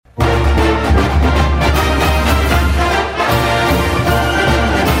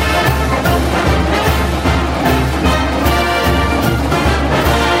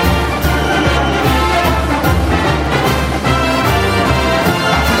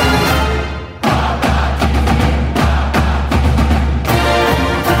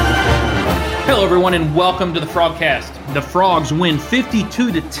everyone, and welcome to the FrogCast. The Frogs win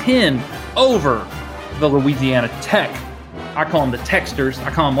 52-10 over the Louisiana Tech. I call them the Techsters.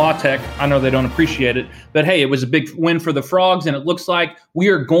 I call them La Tech. I know they don't appreciate it. But, hey, it was a big win for the Frogs, and it looks like we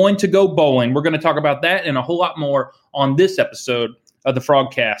are going to go bowling. We're going to talk about that and a whole lot more on this episode of the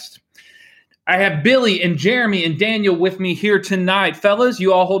FrogCast. I have Billy and Jeremy and Daniel with me here tonight. Fellas,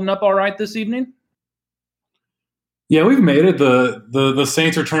 you all holding up all right this evening? Yeah, we've made it. The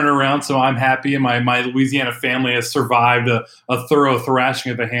Saints are turning around, so I'm happy, and my Louisiana family has survived a thorough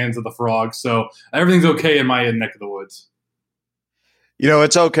thrashing at the hands of the Frogs. So everything's okay in my neck of the woods. You know,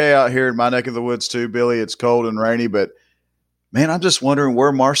 it's okay out here in my neck of the woods too, Billy. It's cold and rainy, but, man, I'm just wondering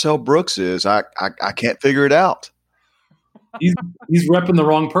where Marcel Brooks is. I can't figure it out. He's repping the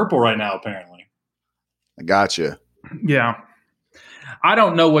wrong purple right now, apparently. I gotcha. Yeah. I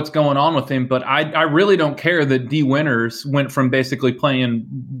don't know what's going on with him, but I really don't care that D. Winters went from basically playing,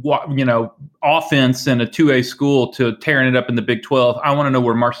 offense in a 2A school to tearing it up in the Big 12. I want to know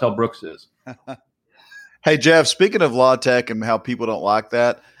where Marcel Brooks is. Hey, Jeff, speaking of La Tech and how people don't like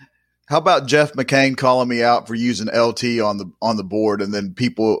that, how about Jeff McCain calling me out for using LT on the board, and then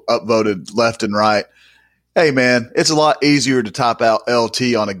people upvoted left and right? Hey, man, it's a lot easier to type out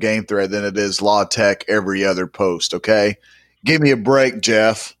LT on a game thread than it is La Tech every other post, okay? Give me a break,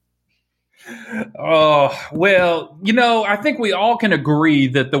 Jeff. Oh, well, I think we all can agree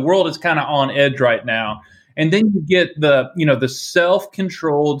that the world is kind of on edge right now. And then you get the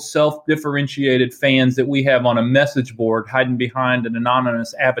self-controlled, self-differentiated fans that we have on a message board hiding behind an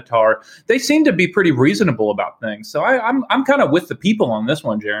anonymous avatar. They seem to be pretty reasonable about things. So I'm kind of with the people on this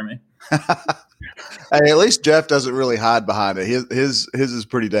one, Jeremy. Hey, at least Jeff doesn't really hide behind it. His is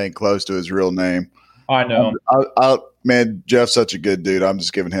pretty dang close to his real name. I know. Man, Jeff's such a good dude. I'm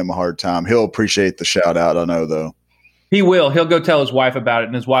just giving him a hard time. He'll appreciate the shout out, I know, though. He will. He'll go tell his wife about it,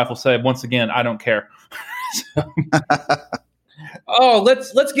 and his wife will say, once again, I don't care.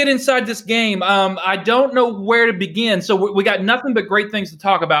 Let's get inside this game. I don't know where to begin. So we got nothing but great things to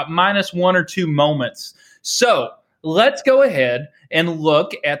talk about, minus one or two moments. So let's go ahead and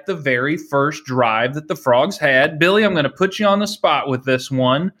look at the very first drive that the Frogs had. Billy, I'm going to put you on the spot with this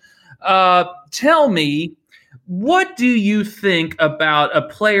one. Tell me, what do you think about a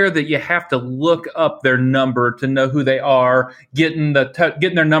player that you have to look up their number to know who they are, getting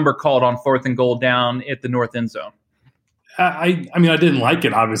their number called on 4th and goal down at the north end zone? I mean, I didn't like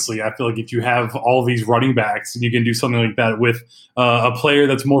it, obviously. I feel like if you have all these running backs and you can do something like that with a player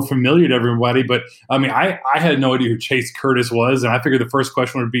that's more familiar to everybody. But, I mean, I had no idea who Chase Curtis was, and I figured the first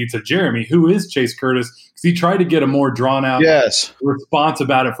question would be to Jeremy, who is Chase Curtis? Because he tried to get a more drawn-out response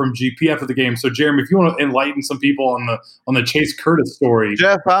about it from GP after the game. So, Jeremy, if you want to enlighten some people on the Chase Curtis story.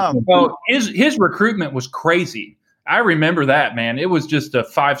 Jeff, well, his recruitment was crazy. I remember that, man. It was just a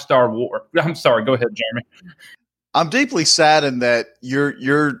 5-star war. I'm sorry. Go ahead, Jeremy. I'm deeply saddened that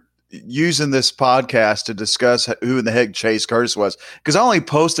you're using this podcast to discuss who in the heck Chase Curtis was, because I only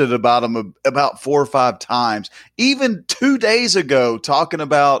posted about him about 4 or 5 times, even 2 days ago, talking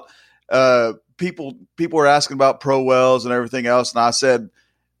about people were asking about Pro Wells and everything else, and I said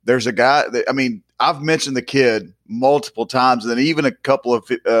there's a guy I've mentioned the kid multiple times, and then even a couple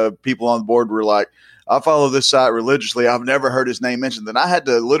of people on the board were like, I follow this site religiously. I've never heard his name mentioned. Then I had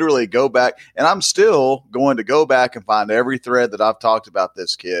to literally go back, and I'm still going to go back and find every thread that I've talked about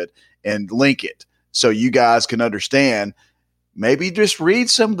this kid and link it so you guys can understand. Maybe just read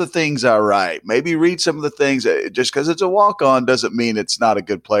some of the things I write. Maybe read some of the things. Just because it's a walk-on doesn't mean it's not a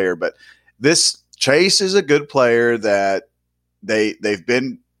good player. But this Chase is a good player that they've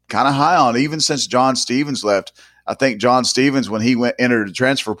been kind of high on, even since John Stevens left. I think John Stevens, when he entered the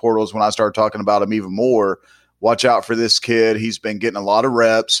transfer portals, when I started talking about him even more, watch out for this kid. He's been getting a lot of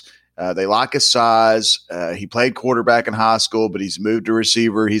reps. They like his size. He played quarterback in high school, but he's moved to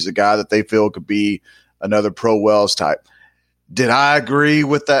receiver. He's a guy that they feel could be another Pro Wells type. Did I agree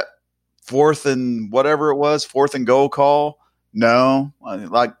with that 4th and goal call? No.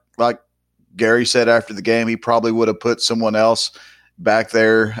 Like Gary said after the game, he probably would have put someone else back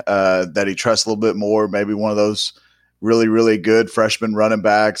there that he trusts a little bit more, maybe one of those really, really good freshman running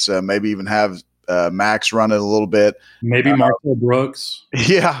backs, maybe even have Max running a little bit. Maybe Marcel Brooks.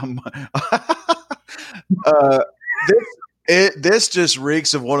 Yeah. This just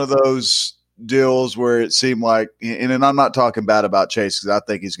reeks of one of those deals where it seemed like, and I'm not talking bad about Chase because I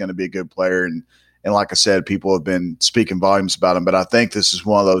think he's going to be a good player. And like I said, people have been speaking volumes about him, but I think this is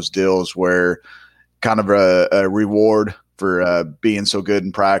one of those deals where kind of a reward for being so good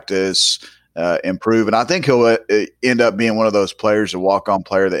in practice, improve. And I think he'll end up being one of those players, a walk-on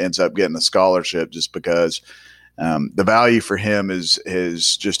player that ends up getting a scholarship just because the value for him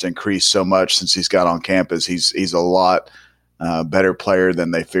is just increased so much since he's got on campus. He's a lot better player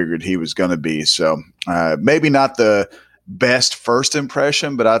than they figured he was going to be. So maybe not the best first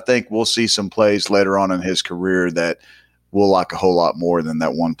impression, but I think we'll see some plays later on in his career that we'll like a whole lot more than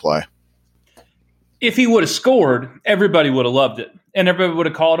that one play. If he would have scored, everybody would have loved it. And everybody would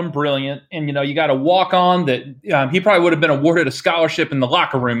have called him brilliant. And, you got to walk on that. He probably would have been awarded a scholarship in the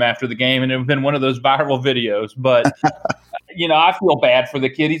locker room after the game, and it would have been one of those viral videos. But, I feel bad for the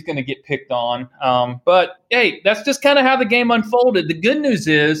kid. He's going to get picked on. But, hey, that's just kind of how the game unfolded. The good news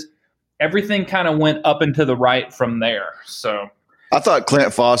is everything kind of went up and to the right from there. So I thought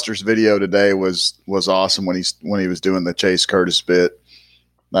Clint Foster's video today was awesome when he was doing the Chase Curtis bit.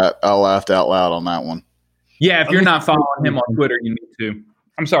 I laughed out loud on that one. Yeah, if you're not following him on Twitter, you need to.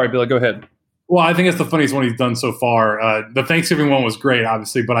 I'm sorry, Billy. Go ahead. Well, I think it's the funniest one he's done so far. The Thanksgiving one was great,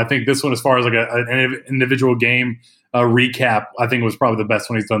 obviously, but I think this one, as far as like an individual game recap, I think was probably the best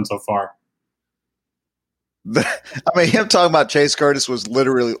one he's done so far. Him talking about Chase Curtis was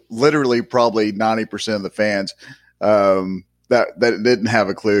literally probably 90% of the fans that didn't have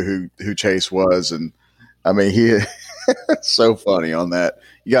a clue who Chase was, and he so funny on that.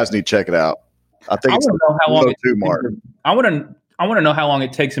 You guys need to check it out. I think it's I want to know how long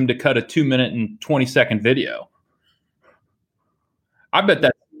it takes him to cut a 2-minute and 20-second video. I bet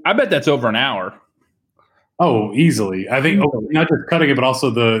that's over an hour. Oh, easily. I think not just cutting it, but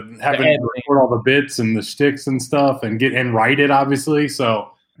also having to record all the bits and the sticks and stuff and write it, obviously.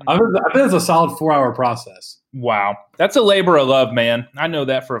 So I bet it's a solid 4-hour process. Wow, that's a labor of love, man. I know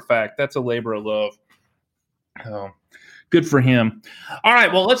that for a fact. That's a labor of love. Oh. Good for him. All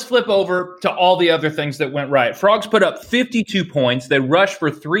right, well, let's flip over to all the other things that went right. Frogs put up 52 points. They rushed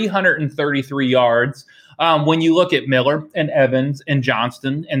for 333 yards. When you look at Miller and Evans and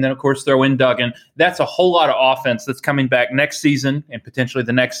Johnston, and then, of course, throw in Duggan, that's a whole lot of offense that's coming back next season and potentially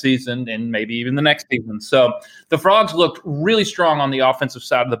the next season and maybe even the next season. So the Frogs looked really strong on the offensive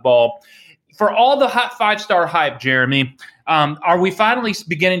side of the ball. For all the hot 5-star hype, Jeremy, are we finally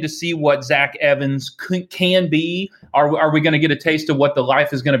beginning to see what Zach Evans can be? Are we going to get a taste of what the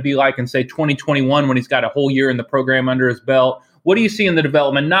life is going to be like in, say, 2021 when he's got a whole year in the program under his belt? What do you see in the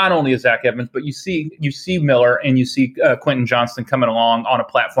development, not only of Zach Evans, but you see Miller and you see Quentin Johnston coming along on a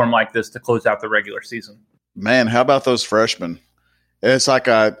platform like this to close out the regular season? Man, how about those freshmen? It's like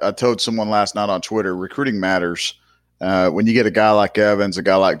I told someone last night on Twitter, recruiting matters. When you get a guy like Evans, a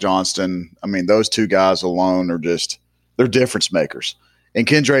guy like Johnston, those two guys alone are they're difference makers. And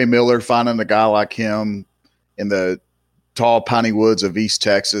Kendre Miller, finding a guy like him in the tall piney woods of East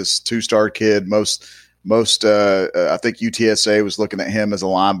Texas, 2-star kid, most I think UTSA was looking at him as a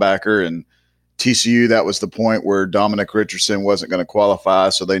linebacker, and TCU, that was the point where Dominic Richardson wasn't going to qualify,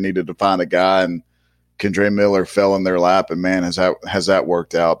 so they needed to find a guy, and Kendre Miller fell in their lap, and man, has that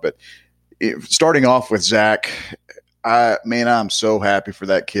worked out. But starting off with Zach, I'm so happy for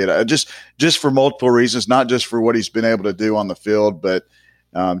that kid. Just for multiple reasons, not just for what he's been able to do on the field, but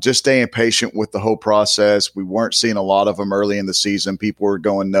just staying patient with the whole process. We weren't seeing a lot of him early in the season. People were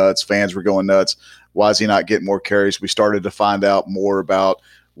going nuts. Fans were going nuts. Why is he not getting more carries? We started to find out more about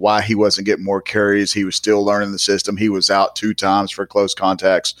why he wasn't getting more carries. He was still learning the system. He was out 2 times for close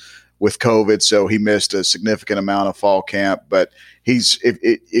contacts with COVID, so he missed a significant amount of fall camp. But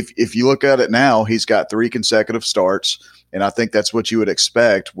if you look at it now, he's got 3 consecutive starts, and I think that's what you would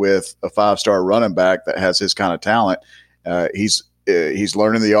expect with a 5-star running back that has his kind of talent. He's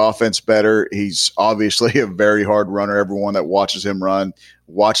learning the offense better. He's obviously a very hard runner. Everyone that watches him run,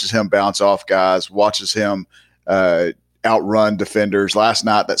 watches him bounce off guys, watches him outrun defenders. Last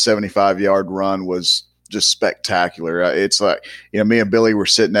night, that 75-yard run was just spectacular. It's like, me and Billy were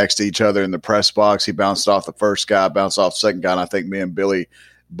sitting next to each other in the press box. He bounced off the first guy, bounced off the second guy, and I think me and Billy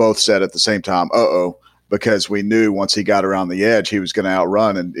both said at the same time, uh-oh, because we knew once he got around the edge, he was going to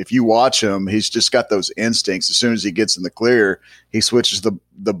outrun. And if you watch him, he's just got those instincts. As soon as he gets in the clear, he switches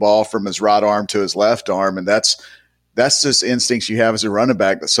the ball from his right arm to his left arm, and that's just instincts you have as a running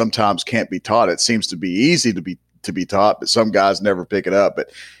back that sometimes can't be taught. It seems to be easy to be taught, but some guys never pick it up.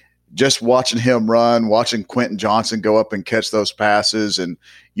 But just watching him run, watching Quentin Johnston go up and catch those passes and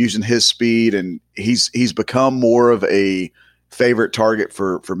using his speed, and he's become more of a favorite target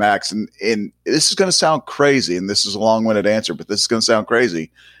for Max. And this is going to sound crazy, and this is a long-winded answer, but this is going to sound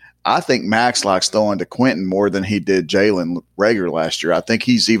crazy. I think Max likes throwing to Quentin more than he did Jalen Reagor last year. I think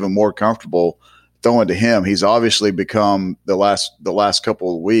he's even more comfortable throwing to him. He's obviously become the last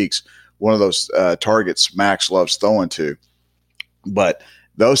couple of weeks one of those targets Max loves throwing to. But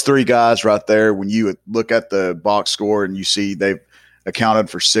those 3 guys right there, when you look at the box score and you see they've accounted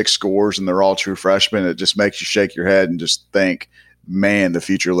for 6 scores, and they're all true freshmen. It just makes you shake your head and just think, man, the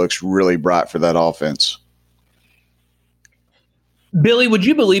future looks really bright for that offense. Billy, would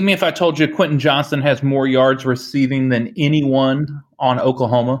you believe me if I told you Quentin Johnston has more yards receiving than anyone on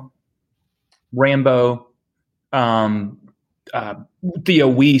Oklahoma? Rambo, Theo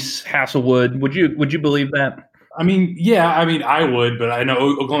Weiss, Hasselwood. Would you believe that? I mean, yeah, I would, but I know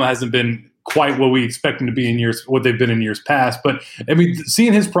Oklahoma hasn't been quite what we expect them to be what they've been in years past. But I mean,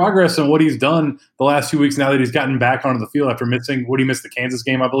 seeing his progress and what he's done the last 2 weeks now that he's gotten back onto the field after missing what he missed the Kansas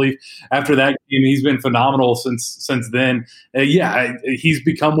game, I believe. After that game, he's been phenomenal since then. He's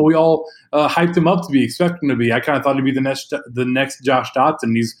become what we all hyped him up to be, expecting him to be. I kind of thought he'd be the next Josh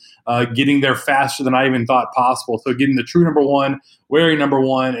Dotson. He's getting there faster than I even thought possible. So getting the true number one, wearing number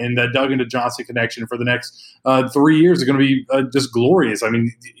one, and that Duggan to Johnson connection for the next 3 years is going to be just glorious. I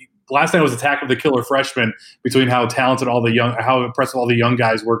mean, last night was Attack of the Killer Freshmen between how talented how impressive all the young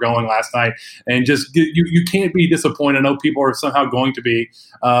guys were going last night. And just you can't be disappointed. I know people are somehow going to be,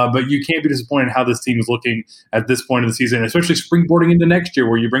 but you can't be disappointed in how this team is looking at this point of the season, especially springboarding into next year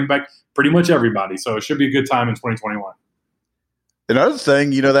where you bring back pretty much everybody. So it should be a good time in 2021. Another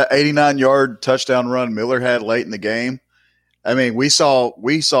thing, that 89-yard touchdown run Miller had late in the game. I mean, we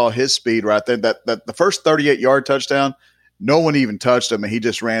saw his speed right there. That the first 38-yard touchdown, no one even touched him, and he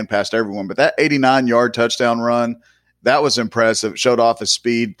just ran past everyone. But that 89-yard touchdown run, that was impressive. It showed off his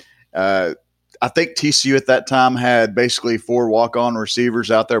speed. I think TCU at that time had basically 4 walk-on receivers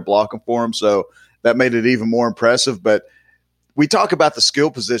out there blocking for him, so that made it even more impressive. But we talk about the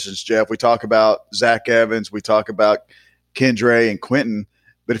skill positions, Jeff. We talk about Zach Evans. We talk about Kendre and Quentin.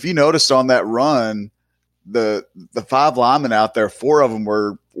 But if you noticed on that run, the 5 linemen out there, 4 of them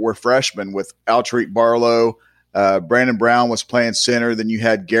were freshmen with Altrique Barlow. Brandon Brown was playing center. Then you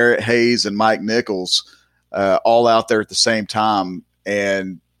had Garrett Hayes and Mike Nichols all out there at the same time.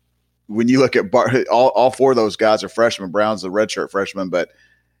 And when you look at all 4 of those guys are freshmen. Brown's a redshirt freshman, but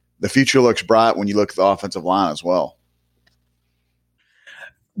the future looks bright when you look at the offensive line as well.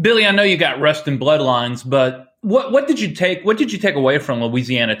 Billy, I know you got rust and bloodlines, but what did you take away from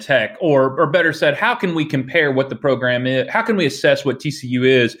Louisiana Tech, or better said, how can we compare what the program is? How can we assess what TCU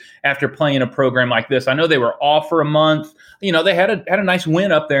is after playing a program like this? I know they were off for a month. They had a nice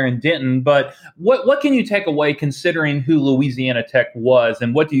win up there in Denton, but what can you take away considering who Louisiana Tech was,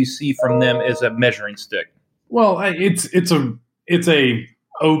 and what do you see from them as a measuring stick? Well, it's a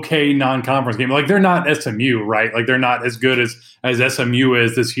okay non-conference game. Like, they're not SMU, right? Like, they're not as good as SMU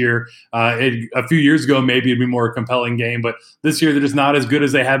is this year. A few years ago, maybe it'd be more a compelling game, but this year they're just not as good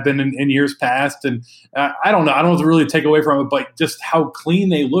as they have been in years past. And I don't know. I don't know what to really take away from it, but just how clean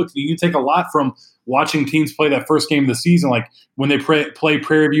they look. You can take a lot from watching teams play that first game of the season, like when they play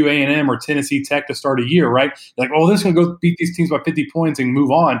Prairie View A&M or Tennessee Tech to start a year, right? Like, oh, they're just going to go beat these teams by 50 points and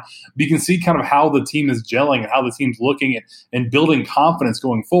move on. But you can see kind of how the team is gelling and how the team's looking and building confidence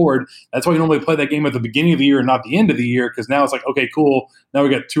going forward. That's why you normally play that game at the beginning of the year and not the end of the year, because now it's like, okay, cool. Now we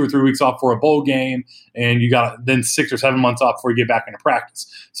got 2 or 3 weeks off for a bowl game, and you got then 6 or 7 months off before you get back into practice.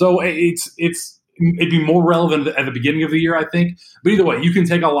 So it'd be more relevant at the beginning of the year, I think. But either way, you can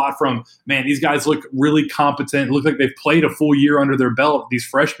take a lot from, man, these guys look really competent, look like they've played a full year under their belt. These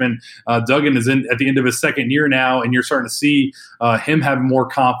freshmen, Duggan is at the end of his second year now, and you're starting to see him have more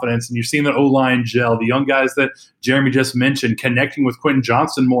confidence, and you're seeing the O-line gel, the young guys that Jeremy just mentioned, connecting with Quentin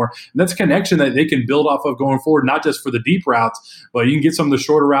Johnston more. And that's a connection that they can build off of going forward, not just for the deep routes, but you can get some of the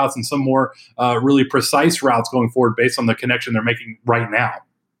shorter routes and some more really precise routes going forward based on the connection they're making right now.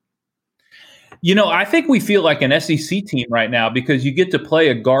 I think we feel like an SEC team right now because you get to play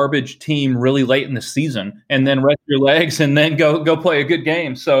a garbage team really late in the season and then rest your legs and then go play a good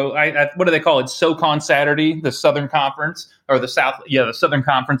game. So what do they call it? SoCon Saturday, the Southern Conference, or the Southern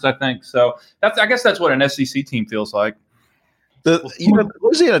Conference, I think. So I guess that's what an SEC team feels like.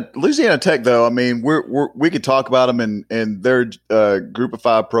 Louisiana Tech, though, I mean, we could talk about them in their Group of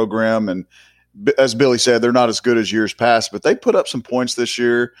 5 program, and as Billy said, they're not as good as years past, but they put up some points this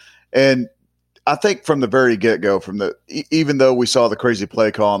year. And I think from the very get-go, even though we saw the crazy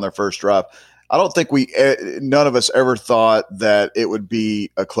play call on their first drive, I don't think none of us ever thought that it would be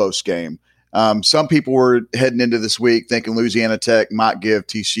a close game. Some people were heading into this week thinking Louisiana Tech might give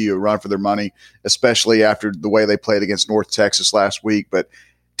TCU a run for their money, especially after the way they played against North Texas last week. But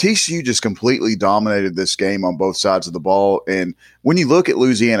TCU just completely dominated this game on both sides of the ball. And when you look at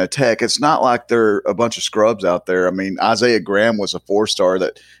Louisiana Tech, it's not like they're a bunch of scrubs out there. I mean, Isaiah Graham was a 4-star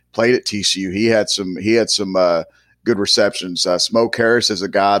that played at TCU. He had some good receptions. Smoke Harris is a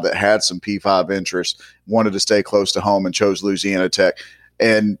guy that had some P5 interest, wanted to stay close to home, and chose Louisiana Tech.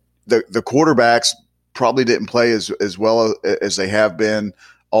 And the quarterbacks, probably didn't play as well as they have been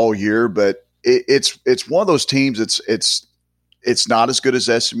all year, but it's one of those teams. It's not as good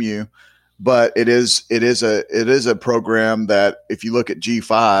as SMU, but it is a program that if you look at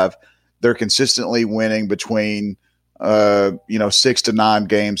G5, they're consistently winning between 6 to 9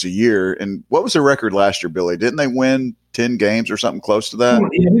 games a year. And what was their record last year, Billy? Didn't they win 10 games or something close to that?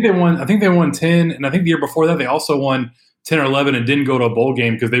 I think they won 10, and I think the year before that they also won 10 or 11 and didn't go to a bowl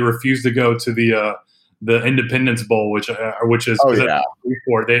game because they refused to go to the Independence Bowl, which is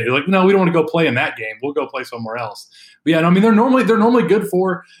they're like, no, we don't want to go play in that game. We'll go play somewhere else. But yeah, I mean, they're normally good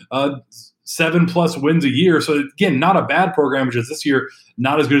for 7+ wins a year. So again, not a bad program, just this year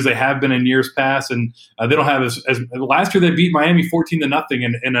not as good as they have been in years past. And they don't have as last year they beat Miami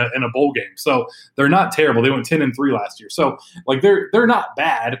 14-0 in a bowl game. So they're not terrible. They went 10-3 last year. So like they're not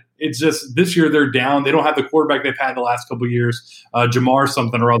bad. It's just this year they're down. They don't have the quarterback they've had the last couple of years. Jamar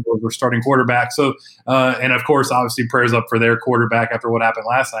something or other was their starting quarterback. So and of course, obviously prayers up for their quarterback after what happened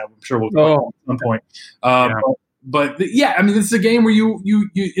last night. I'm sure we'll go at some point. But yeah, I mean, this is a game where you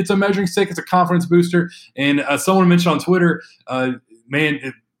it's a measuring stick, it's a confidence booster. And someone mentioned on Twitter,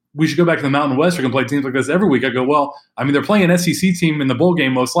 we should go back to the Mountain West. We can play teams like this every week. I go, well, I mean, they're playing an SEC team in the bowl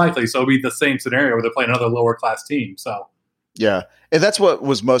game most likely, so it'll be the same scenario where they're playing another lower class team. So yeah, and that's what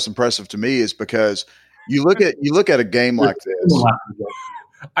was most impressive to me is because you look at a game like this.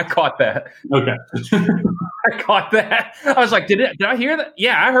 I caught that. Okay, I caught that. I was like, did I hear that?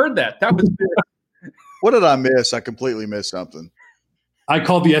 Yeah, I heard that. That was good. What did I miss? I completely missed something. I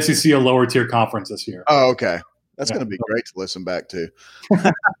called the SEC a lower tier conference this year. Oh, okay. That's going to be great to listen back to.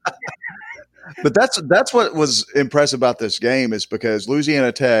 But that's what was impressive about this game is because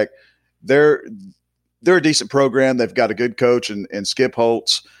Louisiana Tech, they're a decent program. They've got a good coach and Skip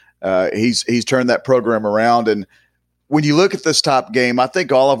Holtz. He's turned that program around. And when you look at this top game, I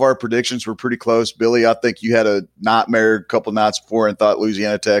think all of our predictions were pretty close. Billy, I think you had a nightmare a couple nights before and thought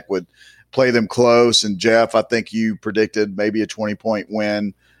Louisiana Tech would play them close. And Jeff, I think you predicted maybe a 20-point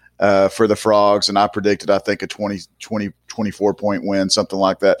win for the Frogs. And I predicted, I think, a 24-point win, something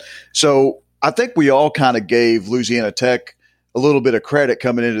like that. So I think we all kind of gave Louisiana Tech a little bit of credit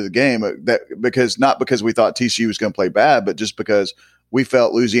coming into the game not because we thought TCU was going to play bad, but just because we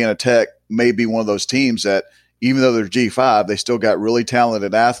felt Louisiana Tech may be one of those teams that even though they're G5, they still got really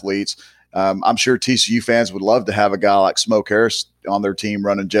talented athletes. I'm sure TCU fans would love to have a guy like Smoke Harris on their team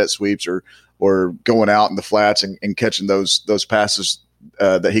running jet sweeps or going out in the flats and catching those passes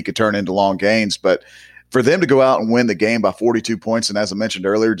that he could turn into long gains. But for them to go out and win the game by 42 points, and as I mentioned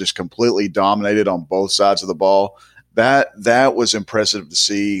earlier, just completely dominated on both sides of the ball, that was impressive to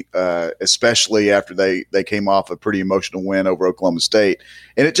see, especially after they came off a pretty emotional win over Oklahoma State.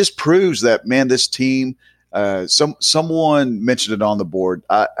 And it just proves that, man, this team someone mentioned it on the board.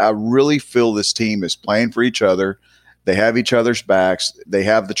 I really feel this team is playing for each other. They have each other's backs. They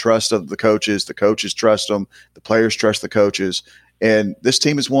have the trust of the coaches. The coaches trust them. The players trust the coaches. And this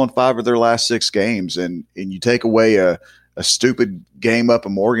team has won 5 of their last 6 games. And you take away a stupid game up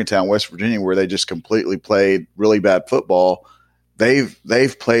in Morgantown, West Virginia, where they just completely played really bad football. They've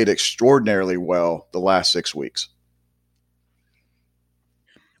played extraordinarily well the last 6 weeks.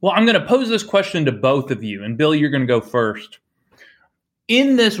 Well, I'm going to pose this question to both of you. And Bill, you're going to go first.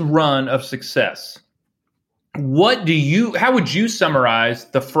 In this run of success, how would you summarize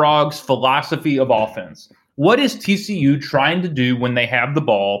the Frogs' philosophy of offense? What is TCU trying to do when they have the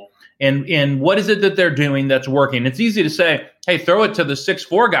ball? And what is it that they're doing that's working? It's easy to say, hey, throw it to the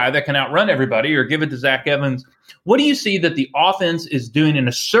 6'4" guy that can outrun everybody or give it to Zach Evans. What do you see that the offense is doing and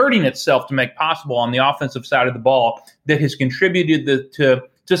asserting itself to make possible on the offensive side of the ball that has contributed to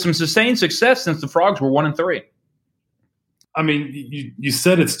some sustained success since the Frogs were 1-3? I mean, you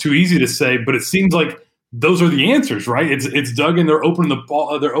said it's too easy to say, but it seems like those are the answers, right? It's Duggan. They're opening the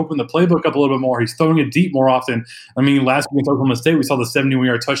ball. They're opening the playbook up a little bit more. He's throwing it deep more often. I mean, last week against Oklahoma State, we saw the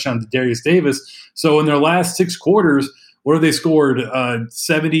 71-yard touchdown to Darius Davis. So in their last 6 quarters, what have they scored?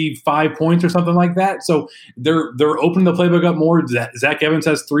 75 points or something like that. So they're opening the playbook up more. Zach Evans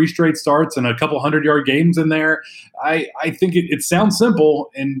has 3 straight starts and a couple 100-yard games in there. I think it sounds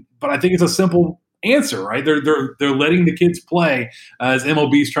simple, but I think it's a simple answer, right? They're letting the kids play as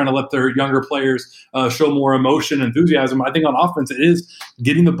MLB's trying to let their younger players show more emotion, enthusiasm. I think on offense, it is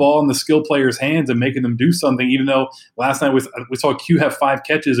getting the ball in the skill players' hands and making them do something. Even though last night we saw Q have 5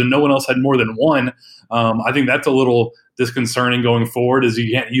 catches and no one else had more than 1. I think that's a little disconcerting going forward is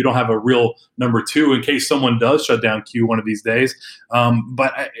you don't have a real number two in case someone does shut down Q one of these days.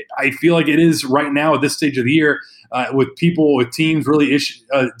 But I feel like it is right now at this stage of the year with teams really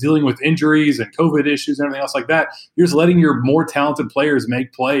dealing with injuries and COVID issues and everything else like that. You're just letting your more talented players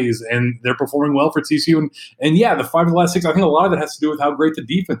make plays, and they're performing well for TCU. And yeah, the 5 of the last 6, I think a lot of it has to do with how great the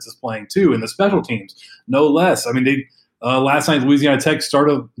defense is playing too, and the special teams, no less. I mean, they last night Louisiana Tech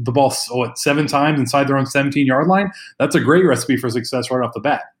started the ball 7 times inside their own 17-yard line. That's a great recipe for success right off the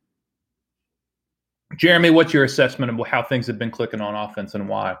bat. Jeremy, what's your assessment of how things have been clicking on offense and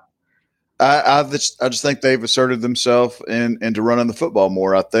why? I just think they've asserted themselves into running the football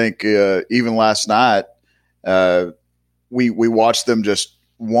more. I think even last night we watched them just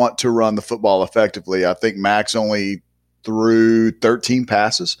want to run the football effectively. I think Max only threw 13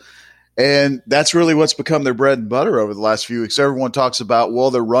 passes, and that's really what's become their bread and butter over the last few weeks. Everyone talks about, well,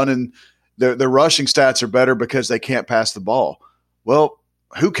 they're running their rushing stats are better because they can't pass the ball. Well,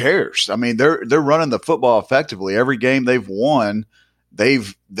 who cares? I mean, they're running the football effectively. Every game they've won,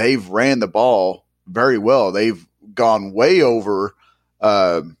 they've ran the ball very well. They've gone way over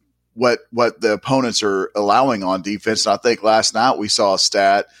what the opponents are allowing on defense. And I think last night we saw a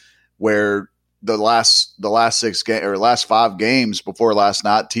stat where the last 5 games before last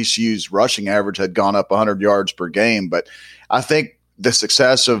night, TCU's rushing average had gone up 100 yards per game. But I think the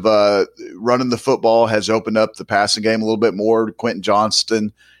success of running the football has opened up the passing game a little bit more. Quentin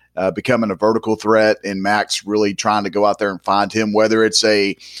Johnston becoming a vertical threat, and Max really trying to go out there and find him. Whether it's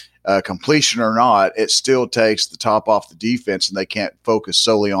a completion or not, it still takes the top off the defense, and they can't focus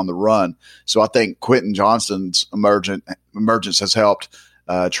solely on the run. So I think Quentin Johnston's emergence has helped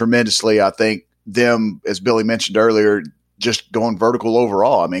tremendously. I think them, as Billy mentioned earlier, just going vertical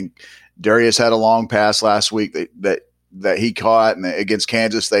overall. I mean, Darius had a long pass last week that he caught, and against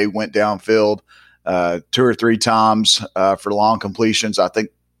Kansas they went downfield 2 or 3 times for long completions. I think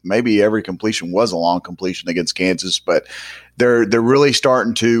maybe every completion was a long completion against Kansas, but they're really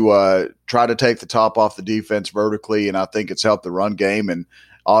starting to try to take the top off the defense vertically, and I think it's helped the run game. And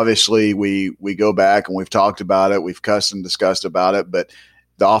obviously we go back and we've talked about it, we've cussed and discussed about it, but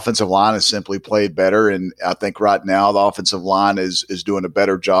the offensive line has simply played better. And I think right now the offensive line is doing a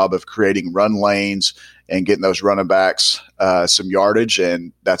better job of creating run lanes and getting those running backs some yardage.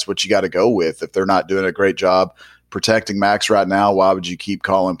 And that's what you got to go with. If they're not doing a great job protecting Max right now, why would you keep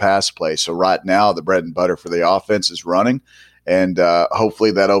calling pass play? So right now the bread and butter for the offense is running, and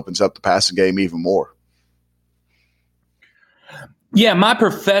hopefully that opens up the passing game even more. Yeah, my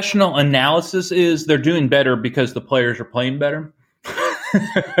professional analysis is they're doing better because the players are playing better.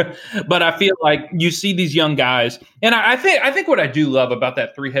 But I feel like you see these young guys, and I think what I do love about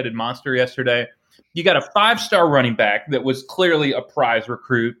that 3-headed monster yesterday, you got a 5-star running back that was clearly a prize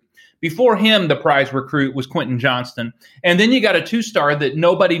recruit. Before him, the prize recruit was Quentin Johnston, and then you got a 2-star that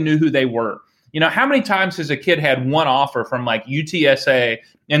nobody knew who they were. You know, how many times has a kid had one offer from like UTSA,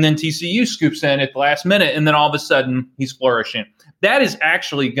 and then TCU scoops in at the last minute, and then all of a sudden he's flourishing? That is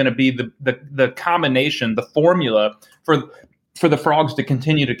actually going to be the combination, the formula for the Frogs to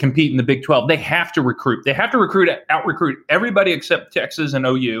continue to compete in the Big 12. They have to recruit. They have to out-recruit everybody except Texas and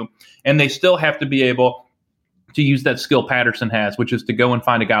OU, and they still have to be able to use that skill Patterson has, which is to go and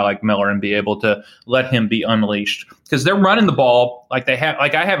find a guy like Miller and be able to let him be unleashed. Because they're running the ball like they have.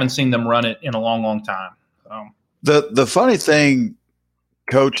 Like I haven't seen them run it in a long, long time. The funny thing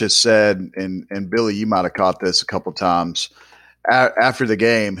Coach has said, and Billy, you might have caught this a couple times after the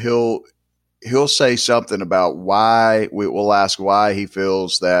game, he'll say something about why we'll ask why he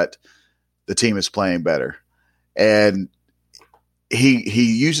feels that the team is playing better. And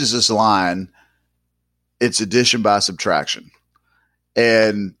he uses this line, it's addition by subtraction.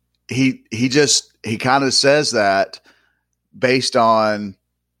 And he kind of says that based on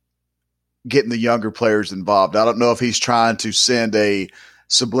getting the younger players involved. I don't know if he's trying to send a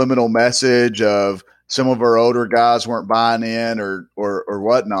subliminal message of some of our older guys weren't buying in or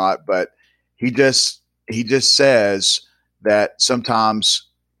whatnot, but he just says that sometimes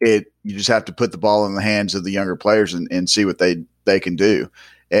you just have to put the ball in the hands of the younger players and see what they can do.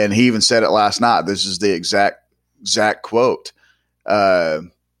 And he even said it last night. This is the exact quote. I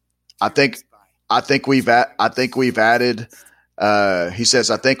think we've added. He says,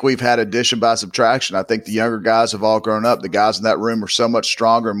 I think we've had addition by subtraction. I think the younger guys have all grown up. The guys in that room are so much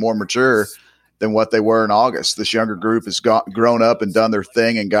stronger and more mature than what they were in August. This younger group has grown up and done their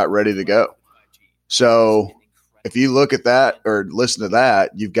thing and got ready to go. So if you look at that or listen to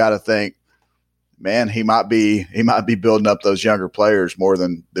that, you've got to think, man, he might be building up those younger players more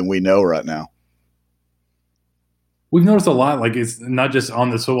than we know right now. We've noticed a lot, like it's not just on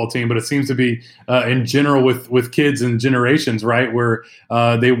this football team, but it seems to be in general with kids and generations, right? Where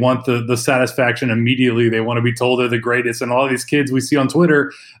they want the satisfaction immediately. They want to be told they're the greatest. And all of these kids we see on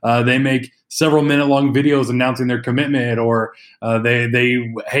Twitter, they make several minute long videos announcing their commitment, or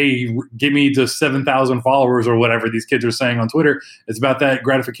hey, give me to 7,000 followers or whatever these kids are saying on Twitter. It's about that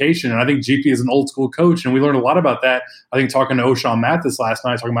gratification. And I think GP is an old school coach, and we learned a lot about that. I think talking to O'Shawn Mathis last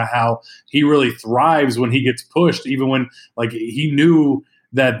night, talking about how he really thrives when he gets pushed, even when like he knew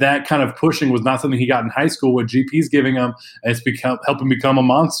that kind of pushing was not something he got in high school. What GP's giving him, it's helped him become a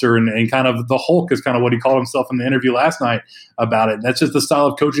monster, and kind of the Hulk is kind of what he called himself in the interview last night about it. And that's just the style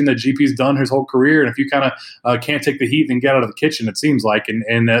of coaching that GP's done his whole career. And if you kind of can't take the heat, then get out of the kitchen, it seems like,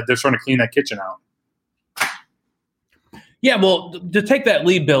 and they're trying to clean that kitchen out. Yeah, well, to take that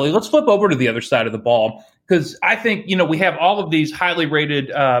lead, Billy, let's flip over to the other side of the ball, because I think, we have all of these highly rated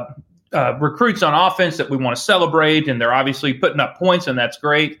recruits on offense that we want to celebrate, and they're obviously putting up points, and that's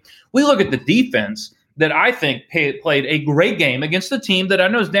great. We look at the defense that I think played a great game against a team that I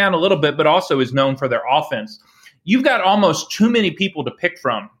know is down a little bit, but also is known for their offense. You've got almost too many people to pick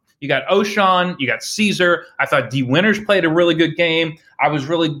from. You got O'Shawn, you got Caesar. I thought D. Winters played a really good game. I was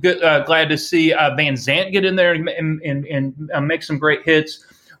really glad to see Van Zant get in there and make some great hits.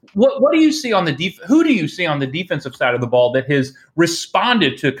 What do you see on the who do you see on the defensive side of the ball that has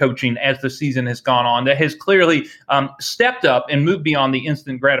responded to coaching as the season has gone on, that has clearly stepped up and moved beyond the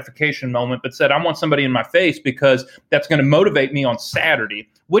instant gratification moment, but said, I want somebody in my face because that's going to motivate me on Saturday?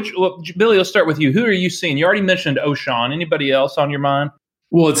 Billy, let's start with you. Who are you seeing? You already mentioned O'Shawn. Anybody else on your mind?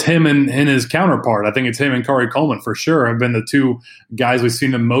 Well, it's him and his counterpart. I think it's him and Kari Coleman for sure have been the two guys we've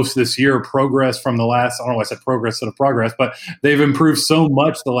seen the most this year progress from the last, I don't know why I said progress instead of progress, but they've improved so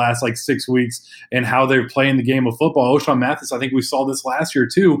much the last 6 weeks in how they're playing the game of football. O'Shawn Mathis, I think we saw this last year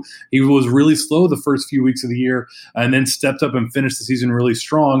too. He was really slow the first few weeks of the year and then stepped up and finished the season really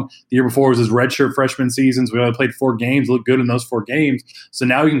strong. The year before was his redshirt freshman seasons. We only played 4 games, looked good in those 4 games. So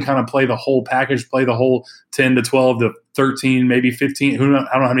now he can kind of play the whole package, play the whole 10 to 12 to 13, maybe 15. I don't know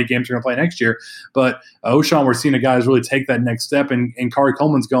how many games they're going to play next year. But O'Shawn, we're seeing a guy who's really take that next step. And Kari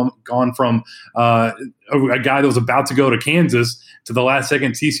Coleman's gone from a guy that was about to go to Kansas to the last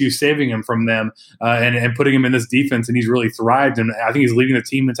second TCU saving him from them and putting him in this defense. And he's really thrived. And I think he's leading the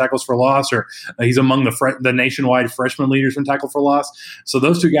team in tackles for loss, or he's among the nationwide freshman leaders in tackle for loss. So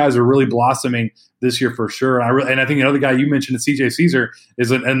those two guys are really blossoming this year for sure. And I think another guy you mentioned, CJ Caesar, is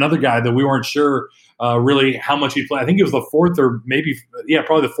another guy that we weren't sure really how much he'd play. I think he was the fourth or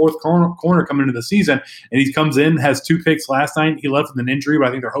probably the fourth corner coming into the season. And he comes in, has 2 picks last night. He left with an injury, but I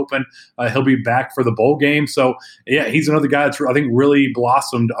think they're hoping he'll be back for the bowl game. So, yeah, he's another guy that's, I think, really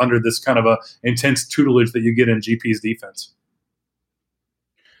blossomed under this kind of a intense tutelage that you get in GP's defense.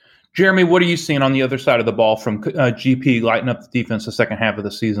 Jeremy, what are you seeing on the other side of the ball from GP lighting up the defense the second half of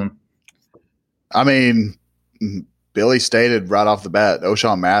the season? I mean, Billy stated right off the bat,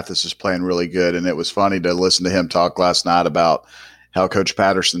 O'Shawn Mathis is playing really good, and it was funny to listen to him talk last night about how Coach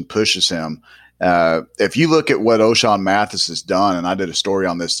Patterson pushes him. If you look at what O'Shawn Mathis has done, and I did a story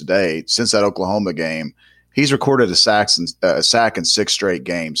on this today, since that Oklahoma game, he's recorded a sack in 6 straight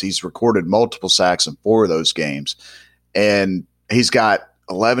games. He's recorded multiple sacks in 4 of those games, and he's got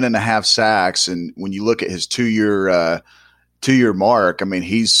 11 and a half sacks. And when you look at his 2-year mark, I mean,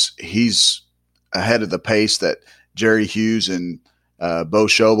 he's ahead of the pace that Jerry Hughes and Bo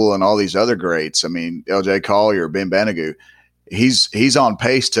Schobel and all these other greats. I mean, LJ Collier, Ben Banigou, he's on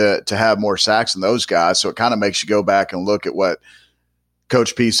pace to have more sacks than those guys. So it kind of makes you go back and look at what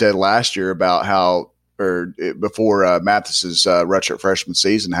Coach P said last year about how, or before Mathis's redshirt freshman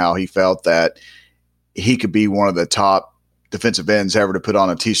season, how he felt that he could be one of the top defensive ends ever to put on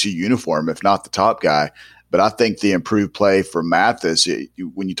a TCU uniform, if not the top guy. But I think the improved play for Mathis,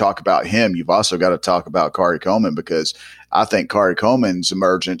 when you talk about him, you've also got to talk about Kari Coleman, because I think Kari Coleman's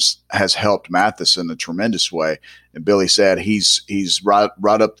emergence has helped Mathis in a tremendous way. And Billy said he's right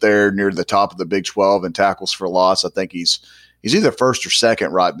up there near the top of the Big 12 in tackles for loss. I think he's either first or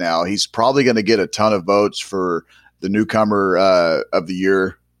second right now. He's probably going to get a ton of votes for the newcomer of the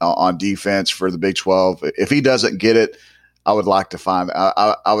year on defense for the Big 12. If he doesn't get it, I would like to find.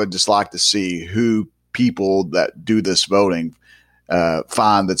 I would just like to see who people that do this voting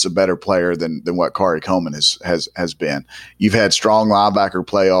find that's a better player than what Kari Coleman has been. You've had strong linebacker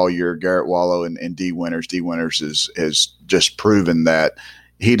play all year, Garrett Wallow and D. Winters. D. Winters has just proven that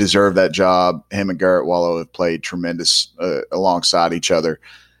he deserved that job. Him and Garrett Wallow have played tremendous alongside each other.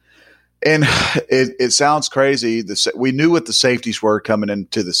 And it sounds crazy. We knew what the safeties were coming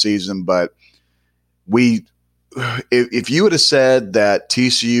into the season, but if you would have said that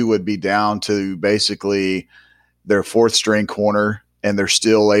TCU would be down to basically their fourth string corner, and they're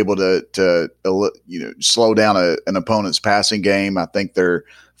still able to slow down an opponent's passing game. I think they're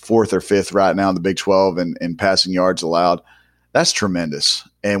fourth or fifth right now in the Big 12 in passing yards allowed. That's tremendous.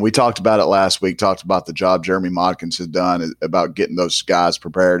 And we talked about it last week, talked about the job Jeremy Modkins has done about getting those guys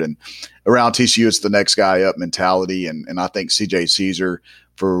prepared. And around TCU, it's the next guy up mentality. And I think CJ Caesar,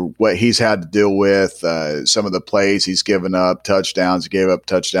 for what he's had to deal with, some of the plays he's given up, touchdowns, he gave up a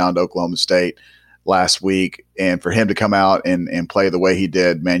touchdown to Oklahoma State last week. And for him to come out and play the way he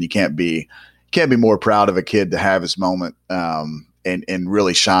did, man, you can't be more proud of a kid to have his moment and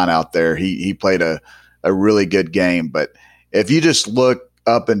really shine out there. He played a really good game. But if you just look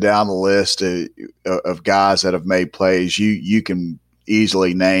up and down the list of guys that have made plays, you can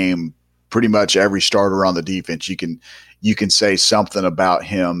easily name pretty much every starter on the defense. You can say something about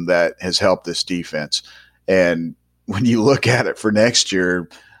him that has helped this defense. And when you look at it for next year,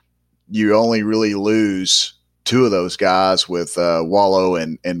 you only really lose two of those guys with Wallow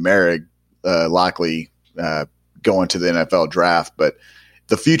and Merrick likely going to the NFL draft. But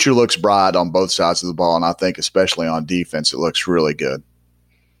the future looks bright on both sides of the ball, and I think especially on defense, it looks really good.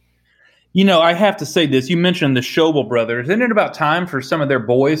 I have to say this. You mentioned the Schobel brothers. Isn't it about time for some of their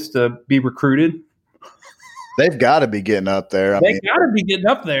boys to be recruited? They've got to be getting up there. They've got to be getting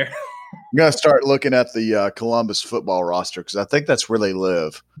up there. I'm going to start looking at the Columbus football roster because I think that's where they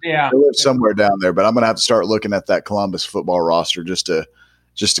live. Yeah. They live somewhere down there, but I'm going to have to start looking at that Columbus football roster just to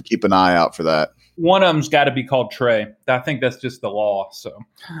keep an eye out for that. One of them's got to be called Trey. I think that's just the law. So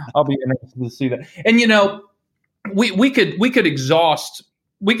I'll be interested to see that. And we could exhaust.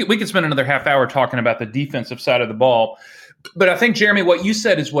 We could spend another half hour talking about the defensive side of the ball. But I think, Jeremy, what you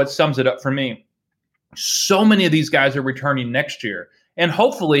said is what sums it up for me. So many of these guys are returning next year. And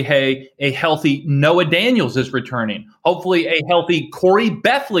hopefully, a healthy Noah Daniels is returning. Hopefully, a healthy Corey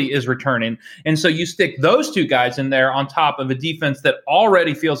Bethley is returning. And so you stick those two guys in there on top of a defense that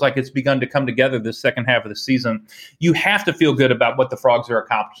already feels like it's begun to come together this second half of the season. You have to feel good about what the Frogs are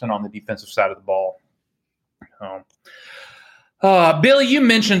accomplishing on the defensive side of the ball. Billy, you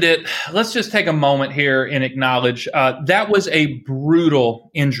mentioned it. Let's just take a moment here and acknowledge that was a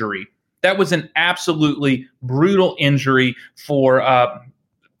brutal injury. That was an absolutely brutal injury for,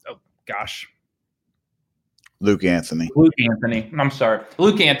 Luke Anthony. I'm sorry.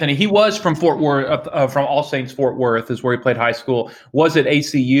 Luke Anthony. He was from Fort Worth, from All Saints Fort Worth is where he played high school, was at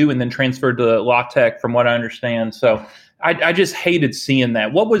ACU and then transferred to La Tech from what I understand. So I just hated seeing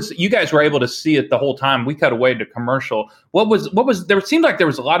that. You guys were able to see it the whole time. We cut away to commercial. There seemed like there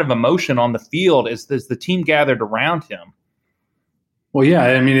was a lot of emotion on the field as the team gathered around him. Well, yeah,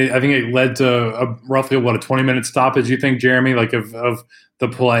 I mean, I think it led to roughly a 20-minute stoppage. You think, Jeremy, like of the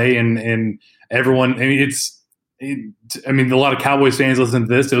play and everyone. I mean, a lot of Cowboys fans listen to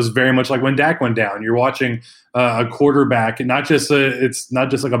this. It was very much like when Dak went down. You're watching a quarterback, and it's not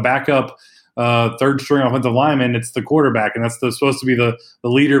just like a backup third string offensive lineman. It's the quarterback, and that's supposed to be the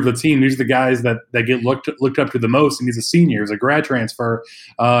leader of the team. These are the guys that get looked up to the most. And he's a senior, he's a grad transfer.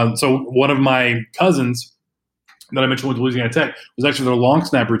 So one of my cousins that I mentioned with Louisiana Tech was actually their long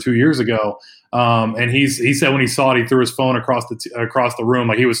snapper 2 years ago. And he said when he saw it, he threw his phone across the room.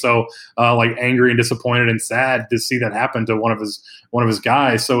 Like he was so angry and disappointed and sad to see that happen to one of his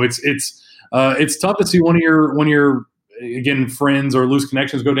guys. So it's tough to see one of your again friends or loose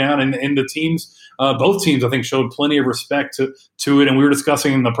connections go down, and the teams, both teams I think showed plenty of respect to it. And we were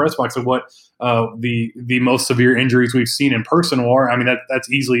discussing in the press box of what the most severe injuries we've seen in person were. I mean,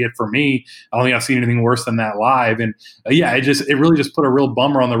 that's easily it for me. I don't think I've seen anything worse than that live. And it really just put a real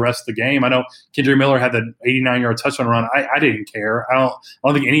bummer on the rest of the game. I know Kendrick Miller had the 89-yard touchdown run. I didn't care. I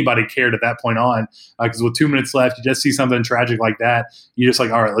don't think anybody cared at that point on, because with 2 minutes left, you just see something tragic like that. You're just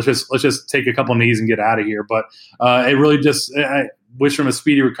like, all right, let's just take a couple knees and get out of here. But it really just I wish him a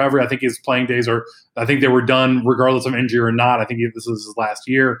speedy recovery. I think his playing days I think they were done regardless of injury or not. I think this is his last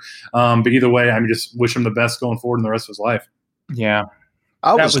year. But either way, I mean, just wish him the best going forward in the rest of his life. Yeah.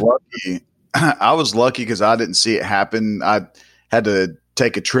 I was lucky. I was lucky because I didn't see it happen. I had to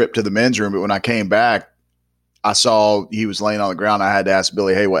take a trip to the men's room, but when I came back, I saw he was laying on the ground. I had to ask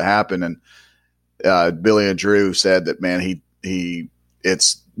Billy, hey, what happened? And Billy and Drew said that, man,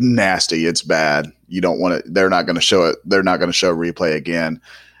 it's nasty. It's bad. You don't want to, they're not going to show it. They're not going to show replay again.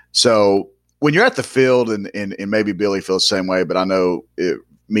 So when you're at the field and maybe Billy feels the same way, but I know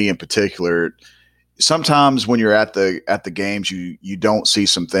me in particular, sometimes when you're at the games, you don't see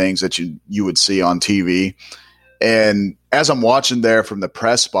some things that you would see on TV. And as I'm watching there from the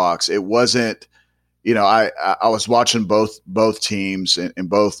press box, it wasn't, I was watching both teams and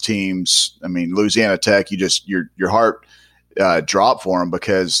both teams. I mean, Louisiana Tech, your heart drop for them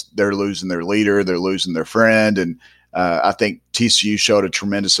because they're losing their leader, they're losing their friend, and I think TCU showed a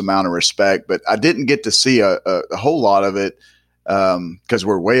tremendous amount of respect. But I didn't get to see a whole lot of it because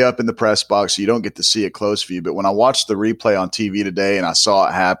we're way up in the press box, so you don't get to see a close view. But when I watched the replay on TV today and I saw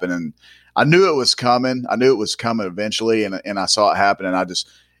it happen, and I knew it was coming. I knew it was coming eventually, and I saw it happen, and I just,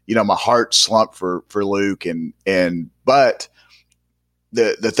 my heart slumped for Luke, but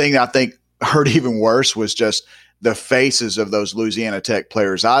the thing that I think hurt even worse was just the faces of those Louisiana Tech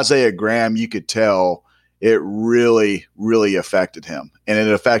players. Isaiah Graham, you could tell it really, really affected him, and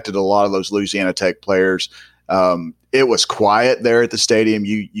it affected a lot of those Louisiana Tech players. It was quiet there at the stadium.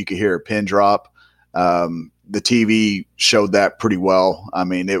 You could hear a pin drop. The TV showed that pretty well. I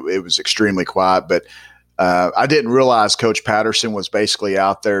mean, it was extremely quiet, but I didn't realize Coach Patterson was basically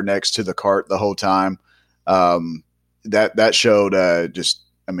out there next to the cart the whole time. That showed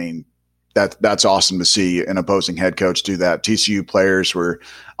that's awesome to see an opposing head coach do that. TCU players were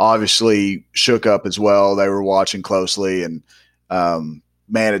obviously shook up as well. They were watching closely, and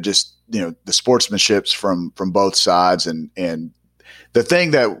man, it just, the sportsmanship's from both sides. And the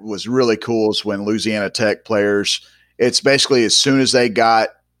thing that was really cool is when Louisiana Tech players, it's basically as soon as they got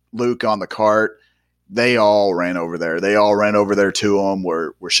Luke on the cart, they all ran over there. They all ran over there to him.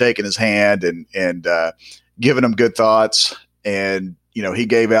 We're shaking his hand and giving him good thoughts. And, he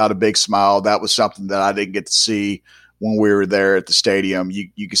gave out a big smile. That was something that I didn't get to see when we were there at the stadium.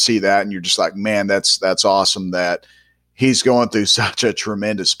 You could see that, and you're just like, man, that's awesome that he's going through such a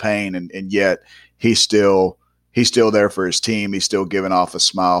tremendous pain, and yet he's still there for his team. He's still giving off a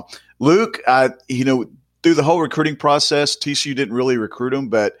smile. Luke, through the whole recruiting process, TCU didn't really recruit him,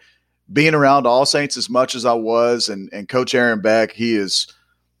 but being around All Saints as much as I was, and Coach Aaron Beck, he is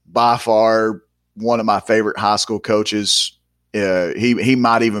by far one of my favorite high school coaches. He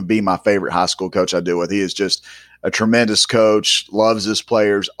might even be my favorite high school coach I deal with. He is just a tremendous coach, loves his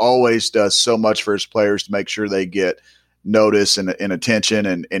players, always does so much for his players to make sure they get notice and attention.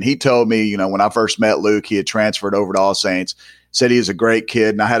 And he told me, when I first met Luke, he had transferred over to All Saints, said he is a great kid.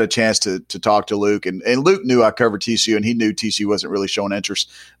 And I had a chance to talk to Luke, and Luke knew I covered TCU, and he knew TCU wasn't really showing interest,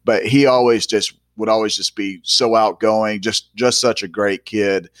 but he would always just be so outgoing, just such a great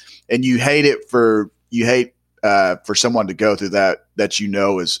kid. And you hate for someone to go through that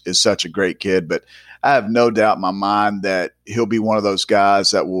is such a great kid. But I have no doubt in my mind that he'll be one of those guys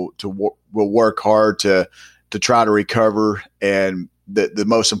that will work hard to try to recover. And the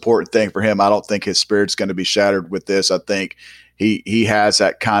most important thing for him, I don't think his spirit's going to be shattered with this. I think he has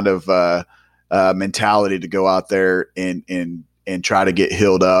that kind of mentality to go out there and try to get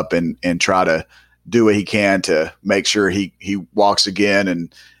healed up and try to do what he can to make sure he walks again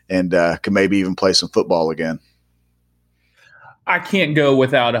and can maybe even play some football again. I can't go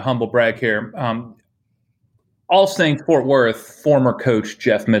without a humble brag here. All Saints Fort Worth, former coach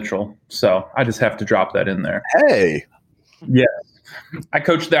Jeff Mitchell. So I just have to drop that in there. Hey. Yes. I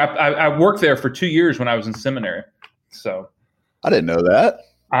coached there. I worked there for 2 years when I was in seminary. So I didn't know that.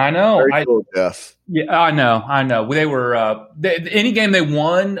 I know. Very cool, Jeff. Yeah, I know. They were any game they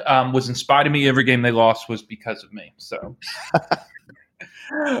won was in spite of me. Every game they lost was because of me. So,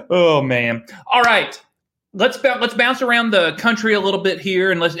 oh man. All right. Let's bounce around the country a little bit here,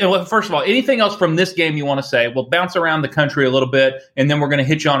 and first of all, anything else from this game you want to say? We'll bounce around the country a little bit, and then we're going to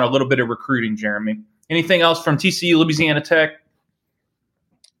hit you on a little bit of recruiting, Jeremy. Anything else from TCU, Louisiana Tech?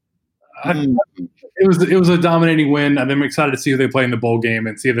 It was a dominating win. I'm excited to see who they play in the bowl game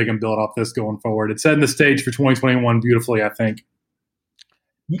and see if they can build off this going forward. It's setting the stage for 2021 beautifully, I think.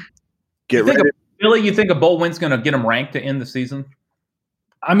 Billy, you think a bowl win's going to get them ranked to end the season?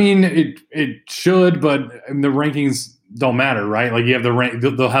 I mean, it should, but the rankings don't matter, right? Like you have the rank,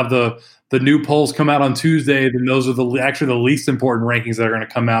 they'll have the new polls come out on Tuesday, then those are actually the least important rankings that are going to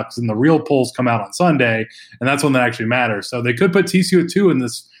come out, because then the real polls come out on Sunday, and that's when that actually matters. So they could put TCU at 2 in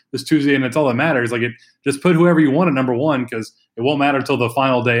this Tuesday, and it's all that matters. Like just put whoever you want at number 1, because it won't matter until the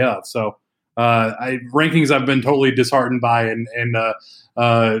final day of. So rankings I've been totally disheartened by, and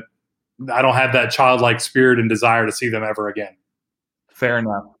I don't have that childlike spirit and desire to see them ever again. Fair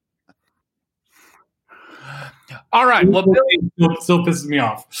enough. All right. Well, Billy still pisses me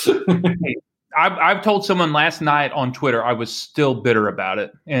off. I've told someone last night on Twitter I was still bitter about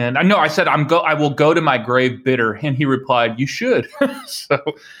it, and I said I will go to my grave bitter, and he replied, "You should." So,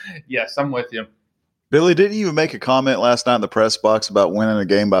 yes, I'm with you. Billy, didn't you make a comment last night in the press box about winning a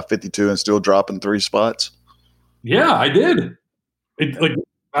game by 52 and still dropping 3 spots? Yeah, I did.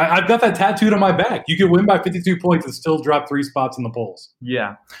 I've got that tattooed on my back. You can win by 52 points and still drop 3 spots in the polls.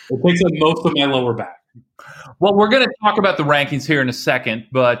 Yeah. It takes up most of my lower back. Well, we're going to talk about the rankings here in a second,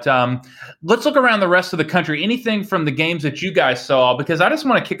 but let's look around the rest of the country. Anything from the games that you guys saw? Because I just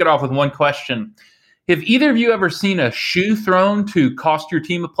want to kick it off with one question. Have either of you ever seen a shoe thrown to cost your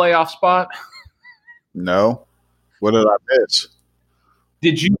team a playoff spot? No. What did I miss?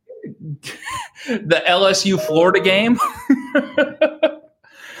 Did you the LSU Florida game?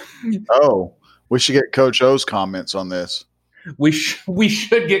 Oh, we should get Coach O's comments on this. We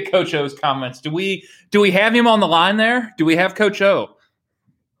should get Coach O's comments. Do we have him on the line there? Do we have Coach O?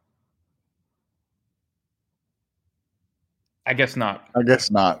 I guess not.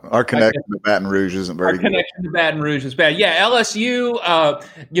 Our connection to Baton Rouge isn't very good. Our connection to Baton Rouge is bad. Yeah, LSU.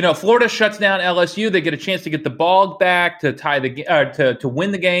 Florida shuts down LSU. They get a chance to get the ball back to tie to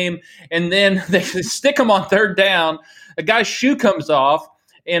win the game, and then they stick them on third down. A guy's shoe comes off,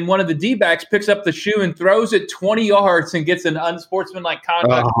 and one of the D-backs picks up the shoe and throws it 20 yards and gets an unsportsmanlike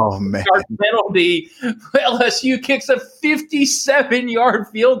conduct penalty. LSU kicks a 57-yard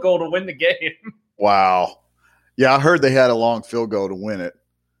field goal to win the game. Wow. Yeah, I heard they had a long field goal to win it.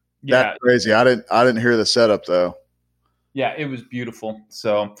 That's crazy. I didn't hear the setup though. Yeah, it was beautiful.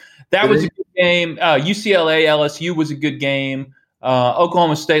 So that was a good game. UCLA LSU was a good game.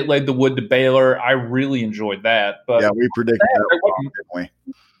 Oklahoma State laid the wood to Baylor. I really enjoyed that. But yeah, we predicted that, didn't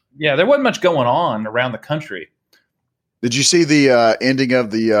we? Yeah, there wasn't much going on around the country. Did you see the ending of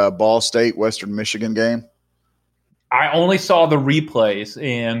the Ball State Western Michigan game? I only saw the replays,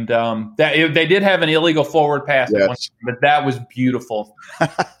 and they did have an illegal forward pass, at one time, but that was beautiful.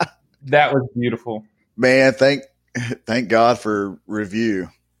 That was beautiful. Man, thank God for review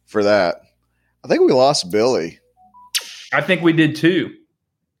for that. I think we lost Billy. I think we did too.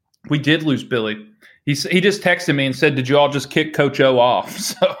 We did lose Billy. He just texted me and said, "Did you all just kick Coach O off?"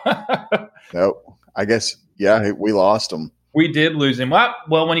 So nope. I guess we lost him. We did lose him.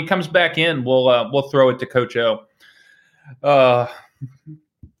 Well, when he comes back in, we'll throw it to Coach O. Well,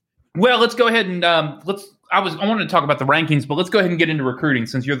 let's go ahead and I wanted to talk about the rankings, but let's go ahead and get into recruiting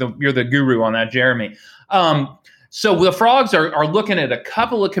since you're the guru on that, Jeremy. So the Frogs are looking at a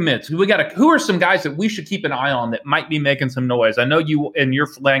couple of commits. Who are some guys that we should keep an eye on that might be making some noise? I know you, in your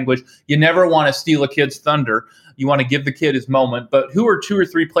language, you never want to steal a kid's thunder. You want to give the kid his moment. But who are 2 or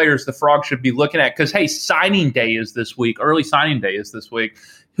 3 players the Frogs should be looking at? Because, hey, signing day is this week. Early signing day is this week.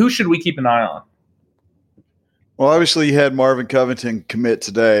 Who should we keep an eye on? Well, obviously you had Marvin Covington commit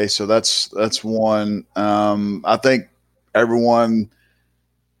today, so that's one. I think everyone,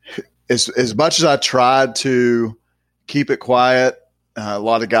 as much as I tried to keep it quiet, a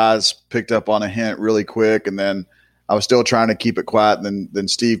lot of guys picked up on a hint really quick, and then I was still trying to keep it quiet. And then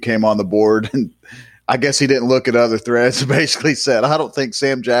Steve came on the board, and I guess he didn't look at other threads and basically said, I don't think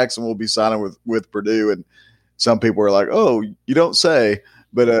Sam Jackson will be signing with Purdue. And some people were like, oh, you don't say.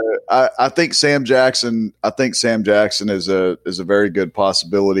 But I think Sam Jackson. Is a very good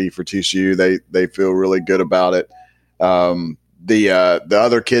possibility for TCU. They feel really good about it. The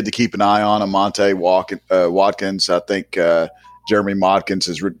other kid to keep an eye on, Amante Watkins. I think Jeremy Modkins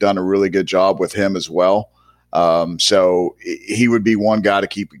has done a really good job with him as well. So he would be one guy to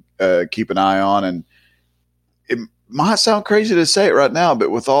keep an eye on. And it might sound crazy to say it right now, but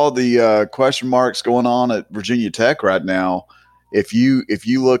with all the question marks going on at Virginia Tech right now. If you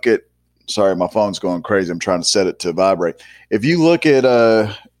look at – sorry, my phone's going crazy. I'm trying to set it to vibrate. If you look at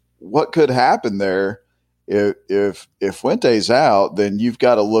what could happen there, if Fuente's out, then you've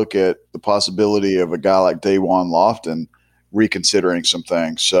got to look at the possibility of a guy like Dajuan Lofton reconsidering some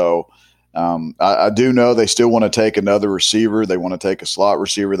things. So I do know they still want to take another receiver. They want to take a slot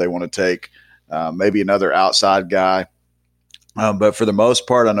receiver. They want to take maybe another outside guy. But for the most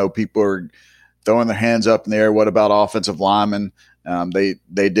part, I know people are – throwing their hands up in the air. What about offensive linemen? They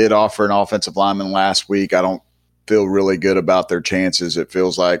did offer an offensive lineman last week. I don't feel really good about their chances. It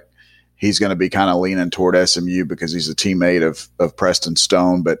feels like he's going to be kind of leaning toward SMU because he's a teammate of Preston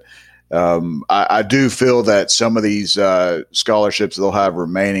Stone. But I do feel that some of these scholarships they'll have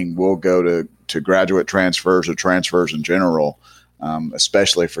remaining will go to graduate transfers or transfers in general,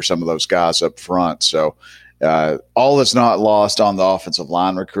 especially for some of those guys up front. So all is not lost on the offensive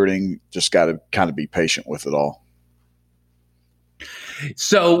line recruiting. Just got to kind of be patient with it all.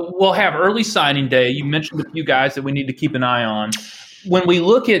 So we'll have early signing day. You mentioned a few guys that we need to keep an eye on. When we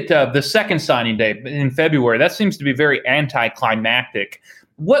look at the second signing day in February, that seems to be very anticlimactic.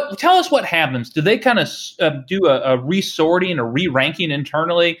 Tell us what happens. Do they kind of do a resorting, a re-ranking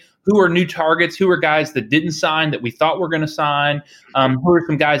internally? Who are new targets? Who are guys that didn't sign that we thought were going to sign? Who are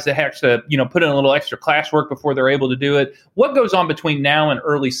some guys that have to, put in a little extra classwork before they're able to do it? What goes on between now and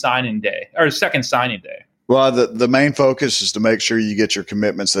early signing day or second signing day? Well, the main focus is to make sure you get your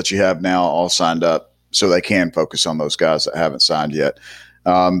commitments that you have now all signed up so they can focus on those guys that haven't signed yet.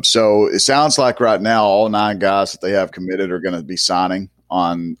 So it sounds like right now all 9 guys that they have committed are going to be signing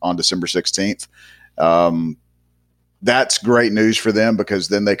on December 16th. That's great news for them because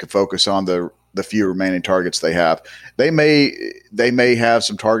then they can focus on the few remaining targets they have. They may have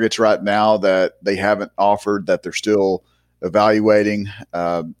some targets right now that they haven't offered that they're still evaluating.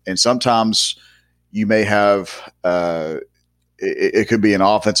 And sometimes you may have it could be an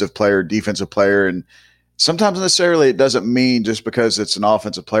offensive player, defensive player, and sometimes necessarily it doesn't mean just because it's an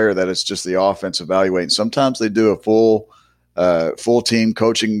offensive player that it's just the offense evaluating. Sometimes they do a full team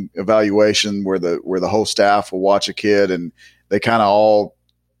coaching evaluation where the whole staff will watch a kid and they kind of all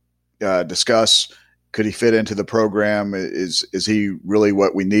discuss, could he fit into the program? Is he really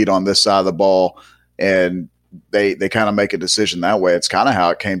what we need on this side of the ball? And they kind of make a decision that way. It's kind of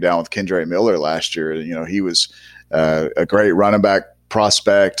how it came down with Kendre Miller last year. You know, he was a great running back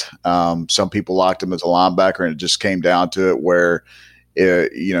prospect. Some people liked him as a linebacker, and it just came down to it where,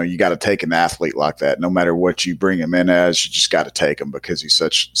 you got to take an athlete like that. No matter what you bring him in as, you just got to take him because he's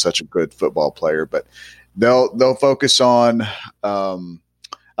such a good football player. But they'll focus on.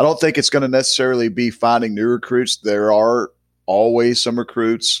 I don't think it's going to necessarily be finding new recruits. There are always some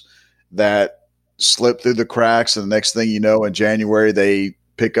recruits that slip through the cracks, and the next thing you know, in January they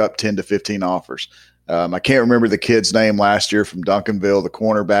pick up 10 to 15 offers. I can't remember the kid's name last year from Duncanville, the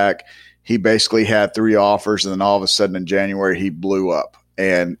cornerback. He basically had 3 offers, and then all of a sudden in January he blew up,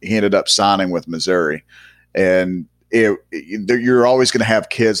 and he ended up signing with Missouri. And you're always going to have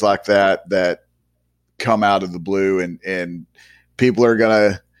kids like that come out of the blue, and people are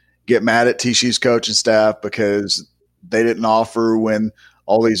going to get mad at TCU's coaching staff because they didn't offer when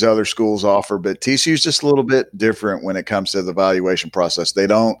all these other schools offer. But TCU's just a little bit different when it comes to the evaluation process. They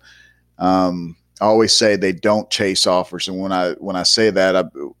don't I always say they don't chase offers. And when I say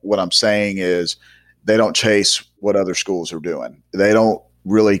that, what I'm saying is they don't chase what other schools are doing. They don't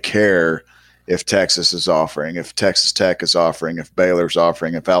really care if Texas is offering, if Texas Tech is offering, if Baylor's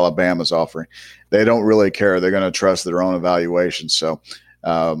offering, if Alabama's offering. They don't really care. They're going to trust their own evaluation. So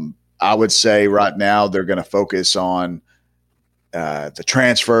I would say right now they're going to focus on the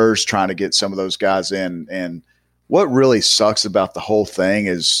transfers, trying to get some of those guys in. And what really sucks about the whole thing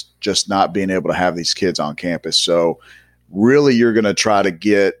is just not being able to have these kids on campus. So really you're going to try to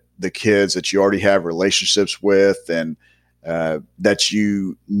get the kids that you already have relationships with and that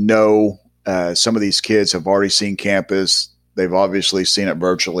some of these kids have already seen campus. They've obviously seen it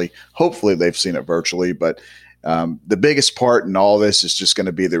virtually. Hopefully they've seen it virtually. But the biggest part in all this is just going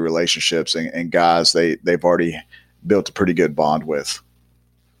to be the relationships and guys they've already built a pretty good bond with.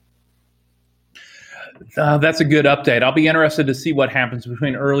 That's a good update. I'll be interested to see what happens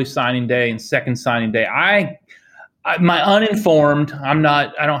between early signing day and second signing day. My uninformed, I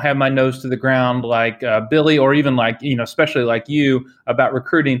don't have my nose to the ground like Billy or even especially like you about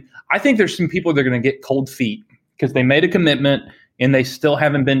recruiting. I think there's some people that are going to get cold feet because they made a commitment and they still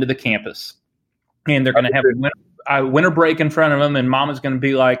haven't been to the campus. And they're going to have a winter break in front of them. And mama's going to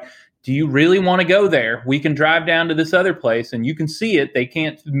be like, do you really want to go there? We can drive down to this other place and you can see it. They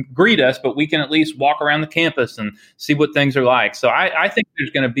can't greet us, but we can at least walk around the campus and see what things are like. So I think there's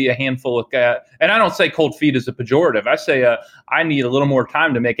going to be a handful of and I don't say cold feet as a pejorative. I say I need a little more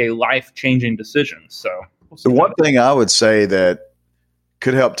time to make a life-changing decision. So the one thing I would say that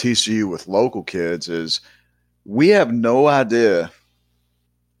could help TCU with local kids is we have no idea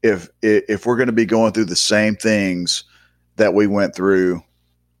if we're going to be going through the same things that we went through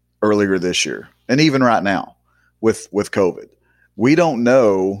earlier this year. And even right now with COVID, we don't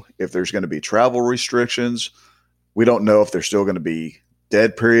know if there's going to be travel restrictions. We don't know if there's still going to be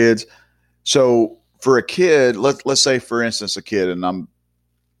dead periods. So for a kid, let's say for instance, a kid, and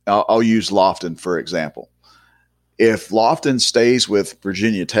I'll use Lofton for example. If Lofton stays with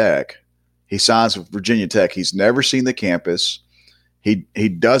Virginia Tech, he signs with Virginia Tech. He's never seen the campus. He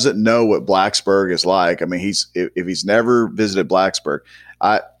doesn't know what Blacksburg is like. I mean, if he's never visited Blacksburg,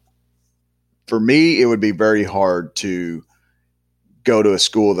 for me, it would be very hard to go to a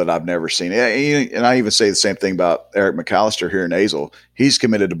school that I've never seen. And I even say the same thing about Eric McAllister here in Azle. He's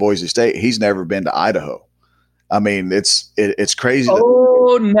committed to Boise State. He's never been to Idaho. I mean, it's crazy.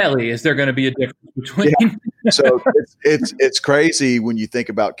 Oh, Nelly, is there going to be a difference between? Yeah. So it's crazy when you think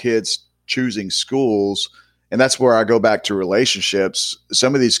about kids choosing schools. And that's where I go back to relationships.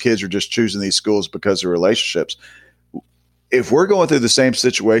 Some of these kids are just choosing these schools because of relationships. If we're going through the same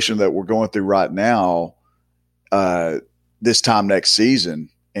situation that we're going through right now, this time next season,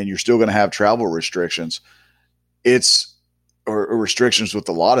 and you're still going to have travel restrictions, or restrictions with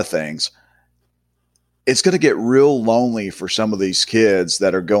a lot of things, it's going to get real lonely for some of these kids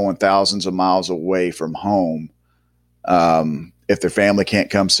that are going thousands of miles away from home. If their family can't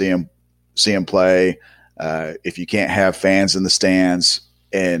come see them play, if you can't have fans in the stands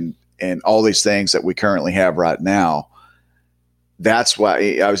and all these things that we currently have right now. That's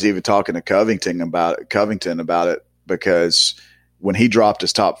why I was even talking to Covington about it, because when he dropped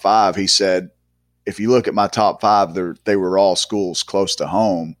his top 5, he said, if you look at my top 5, they were all schools close to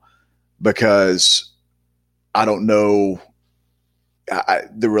home, because I don't know,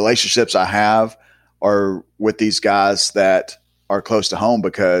 the relationships I have are with these guys that are close to home,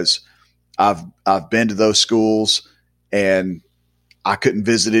 because I've been to those schools and I couldn't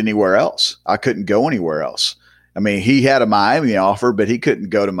visit anywhere else. I couldn't go anywhere else. I mean, he had a Miami offer, but he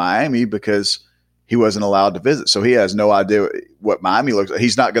couldn't go to Miami because he wasn't allowed to visit. So he has no idea what Miami looks like.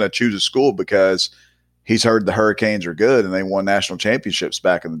 He's not going to choose a school because he's heard the Hurricanes are good and they won national championships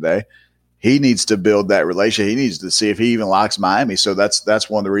back in the day. He needs to build that relationship. He needs to see if he even likes Miami. So that's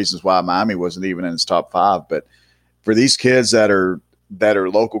one of the reasons why Miami wasn't even in his top 5. But for these kids that are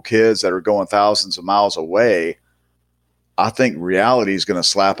local kids that are going thousands of miles away, I think reality is going to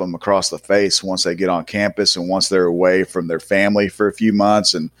slap them across the face once they get on campus and once they're away from their family for a few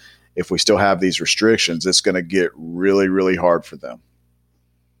months. And if we still have these restrictions, it's going to get really, really hard for them.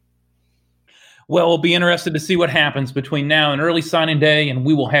 Well, we'll be interested to see what happens between now and early signing day, and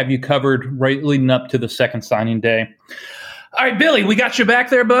we will have you covered right leading up to the second signing day. All right, Billy, we got you back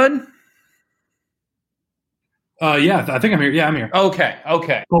there, bud? Yeah, I think I'm here. Yeah, I'm here. Okay.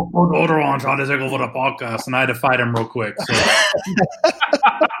 Go order on, trying to take over the podcast, and I had to fight him real quick. So.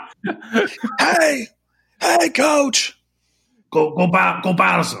 Hey, Coach. Go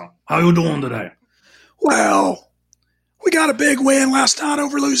Patterson. How you doing today? Well, we got a big win last night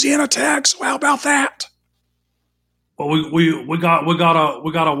over Louisiana Tech. So how about that? Well, we got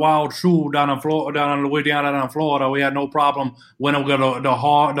a wild shoe down in Louisiana, down in Florida. We had no problem winning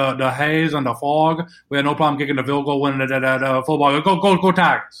the haze and the fog. We had no problem kicking the field goal, winning the football. Go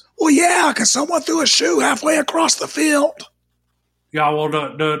Tigers! Well, yeah, because someone threw a shoe halfway across the field. Yeah, well,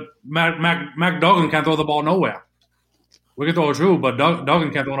 the Mac Duggan can't throw the ball nowhere. We can throw a shoe, but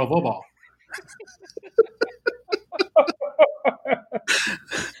Duggan can't throw no football.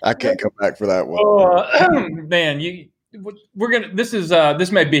 I can't come back for that one. Man,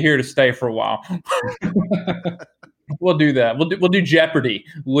 this may be here to stay for a while. We'll do that. We'll do Jeopardy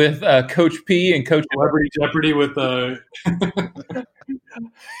with Coach P and Coach Celebrity Jeopardy with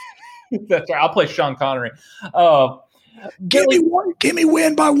That's right. I'll play Sean Connery. Give me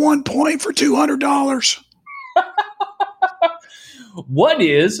win by 1 point for $200. What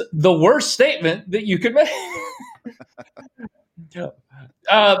is the worst statement that you could make?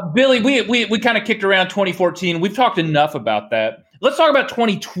 Billy, we kind of kicked around 2014. We've talked enough about that. Let's talk about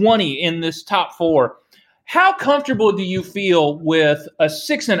 2020 in this top 4. How comfortable do you feel with a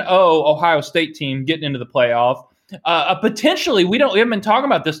 6-0 Ohio State team getting into the playoff? Potentially, we haven't been talking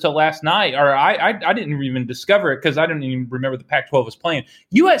about this till last night, or I didn't even discover it because I didn't even remember the Pac-12 was playing.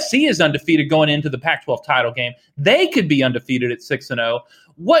 USC is undefeated going into the Pac-12 title game. They could be undefeated at 6-0.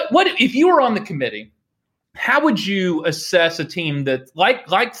 What if you were on the committee? How would you assess a team that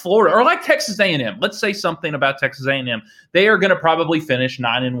like Florida or like Texas A&M? Let's say something about Texas A&M. They are going to probably finish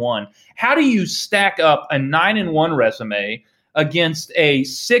 9-1. How do you stack up a 9-1 resume against a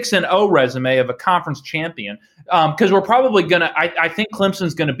 6-0 resume of a conference champion? Because we're probably going to – I think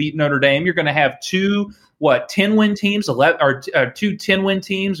Clemson's going to beat Notre Dame. You're going to have two 10-win teams, two 10-win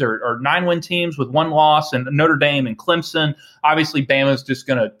teams or 9-win teams with one loss, and Notre Dame and Clemson. Obviously, Bama's just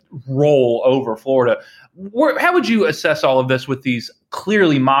going to roll over Florida. How would you assess all of this with these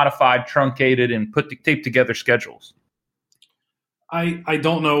clearly modified, truncated, and taped together schedules? I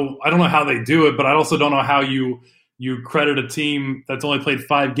don't know. I don't know how they do it, but I also don't know how you credit a team that's only played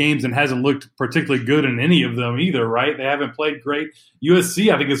 5 games and hasn't looked particularly good in any of them either, right? They haven't played great.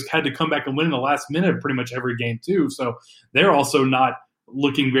 USC, I think, has had to come back and win in the last minute of pretty much every game too. So they're also not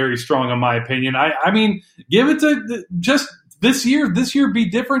looking very strong, in my opinion. I mean, give it to just this year. This year be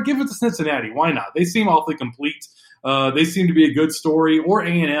different. Give it to Cincinnati. Why not? They seem awfully complete. They seem to be a good story. Or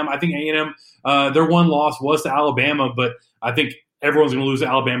A&M. I think A&M, their one loss was to Alabama, but I think everyone's going to lose to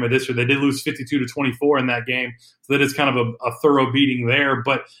Alabama this year. They did lose 52-24 in that game, so that is kind of a thorough beating there.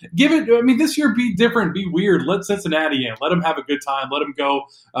 But this year be different, be weird. Let Cincinnati in. Let them have a good time. Let them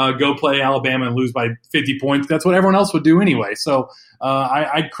go play Alabama and lose by 50 points. That's what everyone else would do anyway. So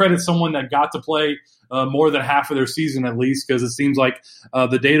I'd credit someone that got to play more than half of their season at least, because it seems like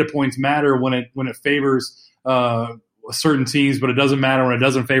the data points matter when it favors certain teams, but it doesn't matter when it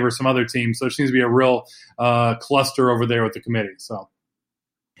doesn't favor some other teams. So it seems to be a real cluster over there with the committee. So,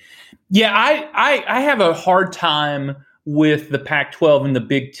 Yeah, I have a hard time with the Pac-12 and the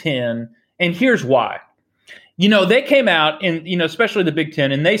Big Ten, and here's why. They came out and, especially the Big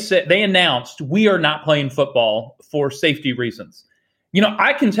Ten, and they announced we are not playing football for safety reasons.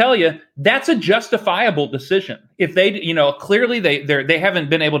 I can tell you that's a justifiable decision. If they, clearly they haven't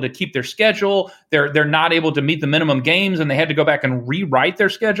been able to keep their schedule, they're not able to meet the minimum games, and they had to go back and rewrite their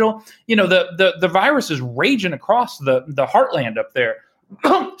schedule. The virus is raging across the heartland up there.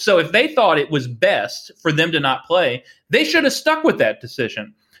 So if they thought it was best for them to not play, they should have stuck with that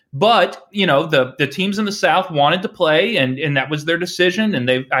decision. But, the teams in the South wanted to play, and that was their decision.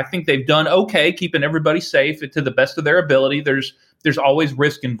 And I think they've done okay keeping everybody safe to the best of their ability. There's always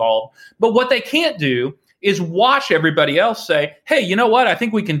risk involved. But what they can't do is watch everybody else say, hey, you know what? I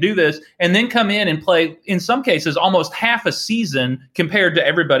think we can do this. And then come in and play, in some cases, almost half a season compared to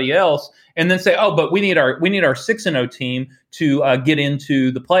everybody else. And then say, oh, but we need our 6-0 team to get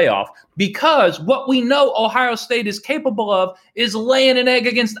into the playoff. Because what we know Ohio State is capable of is laying an egg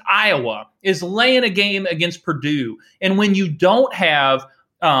against Iowa, is laying a game against Purdue. And when you don't have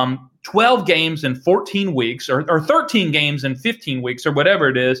 12 games in 14 weeks or 13 games in 15 weeks or whatever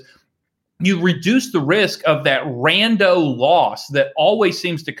it is, you reduce the risk of that rando loss that always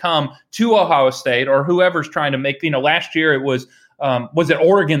seems to come to Ohio State or whoever's trying to make, last year it was it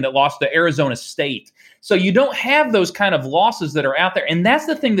Oregon that lost to Arizona State. So you don't have those kind of losses that are out there. And that's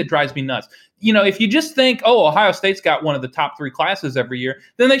the thing that drives me nuts. If you just think, oh, Ohio State's got one of the top 3 classes every year,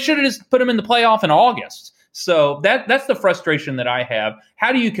 then they should have just put them in the playoff in August. So that's the frustration that I have.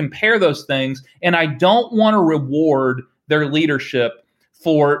 How do you compare those things? And I don't want to reward their leadership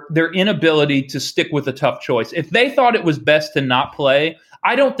for their inability to stick with a tough choice. If they thought it was best to not play,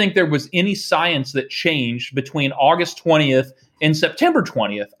 I don't think there was any science that changed between August 20th and September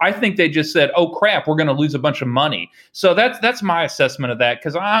 20th. I think they just said, oh, crap, we're going to lose a bunch of money. So that's my assessment of that,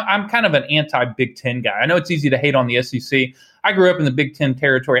 because I'm kind of an anti-Big Ten guy. I know it's easy to hate on the SEC. I grew up in the Big Ten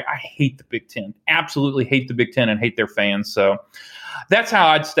territory. I hate the Big Ten, absolutely hate the Big Ten and hate their fans. So that's how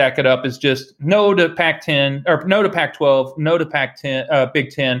I'd stack it up, is just no to Pac-10 or no to Pac-12, no to Pac-10, Big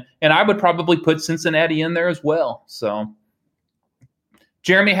Ten. And I would probably put Cincinnati in there as well. So,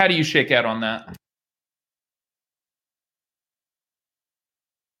 Jeremy, how do you shake out on that?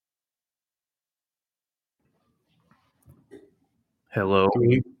 Hello.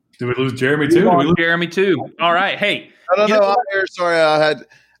 Did we lose Jeremy too? Jeremy too. All right. Hey. No, I'm here. Sorry,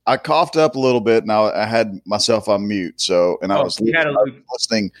 I coughed up a little bit, and I had myself on mute. So, and I was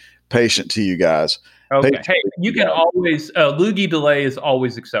listening patient to you guys. Okay. Hey, you can always loogie delay is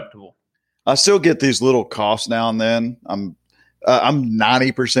always acceptable. I still get these little coughs now and then. I'm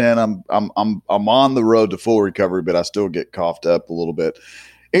 90%. I'm on the road to full recovery, but I still get coughed up a little bit.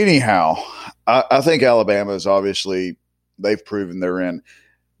 Anyhow, I think Alabama is obviously, they've proven they're in.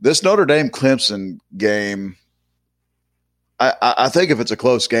 This Notre Dame Clemson game, I think if it's a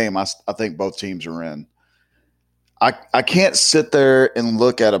close game, I think both teams are in. I can't sit there and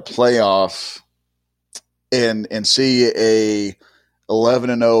look at a playoff and see a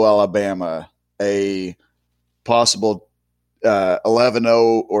 11-0 Alabama, a possible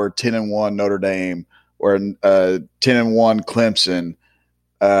 11-0 or 10-1 Notre Dame, or 10-1 Clemson,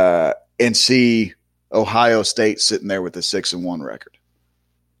 and see Ohio State sitting there with a 6-1 record.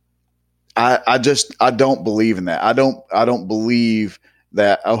 I don't believe in that. I don't believe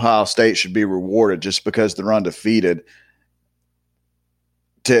that Ohio State should be rewarded just because they're undefeated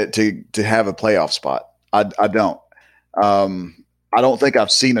to have a playoff spot. I don't. I don't think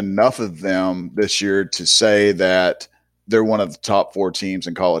I've seen enough of them this year to say that they're one of the top 4 teams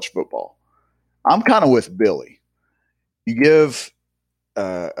in college football. I'm kind of with Billy. You give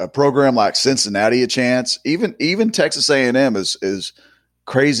a program like Cincinnati a chance. Even Texas A&M is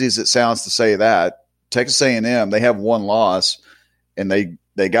crazy as it sounds to say that. Texas A&M, they have one loss, and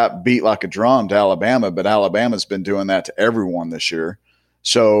they got beat like a drum to Alabama, but Alabama's been doing that to everyone this year.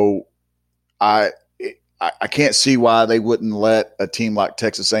 So I can't see why they wouldn't let a team like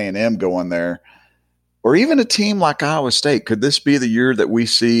Texas A&M go in there, or even a team like Iowa State. Could this be the year that we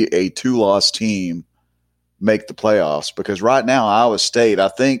see a 2-loss team make the playoffs? Because right now, Iowa State, I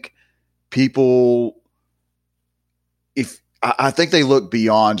think people – I think they look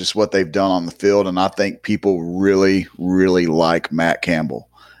beyond just what they've done on the field, and I think people really, really like Matt Campbell.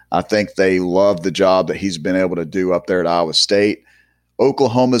 I think they love the job that he's been able to do up there at Iowa State.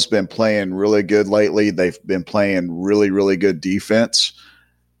 Oklahoma's been playing really good lately. They've been playing really, really good defense.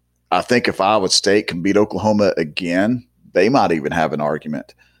 I think if Iowa State can beat Oklahoma again, they might even have an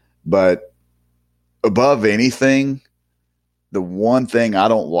argument. But above anything, the one thing I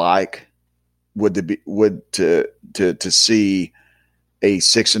don't like would to see a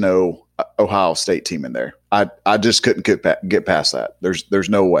 6-0 Ohio State team in there. I just couldn't get past that. There's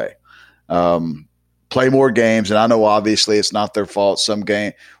no way. Play more games, and I know obviously it's not their fault.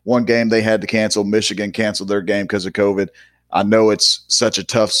 One game they had to cancel. Michigan canceled their game because of COVID. I know it's such a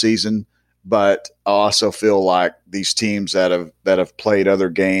tough season, but I also feel like these teams that have played other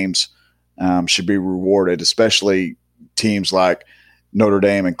games should be rewarded, especially teams like Notre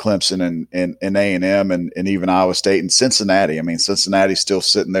Dame and Clemson and A&M and even Iowa State and Cincinnati. I mean, Cincinnati's still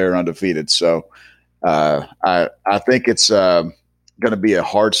sitting there undefeated. So I think it's going to be a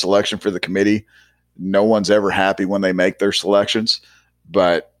hard selection for the committee. No one's ever happy when they make their selections.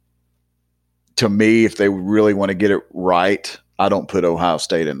 But to me, if they really want to get it right, I don't put Ohio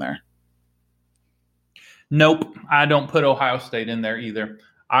State in there. Nope, I don't put Ohio State in there either.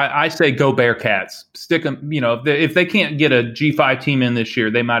 I say go Bearcats. Stick them. If they can't get a G5 team in this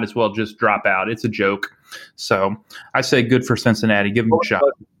year, they might as well just drop out. It's a joke. So I say good for Cincinnati. Give them a shot.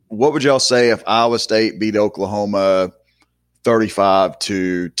 What would y'all say if Iowa State beat Oklahoma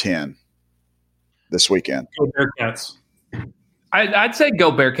 35-10 this weekend? Go Bearcats. I'd say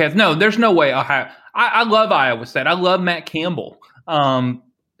go Bearcats. No, there's no way. I love Iowa State. I love Matt Campbell.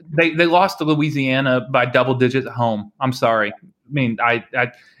 They lost to Louisiana by double digits at home. I'm sorry. I mean,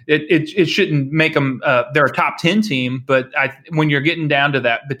 it shouldn't make them. They're a top 10 team, but when you're getting down to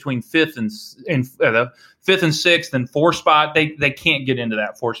that between fifth and sixth and fourth spot, they can't get into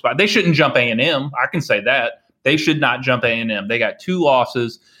that fourth spot. They shouldn't jump A&M. I can say that they should not jump A&M. They got 2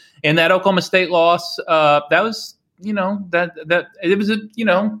 losses, and that Oklahoma State loss. That was that it was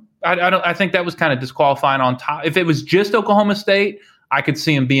I think that was kind of disqualifying on top. If it was just Oklahoma State, I could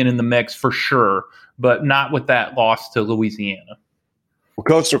see them being in the mix for sure, but not with that loss to Louisiana. Well,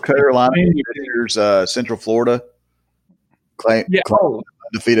 Coastal Carolina, Central Florida, claim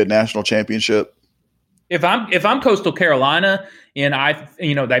undefeated national championship. If I'm Coastal Carolina and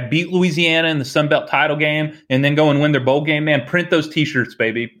they beat Louisiana in the Sun Belt title game and then go and win their bowl game, man, print those T-shirts,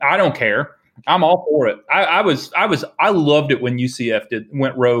 baby. I don't care. I'm all for it. I loved it when UCF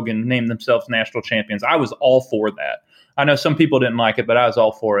went rogue and named themselves national champions. I was all for that. I know some people didn't like it, but I was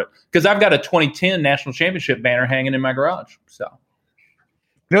all for it because I've got a 2010 national championship banner hanging in my garage. So,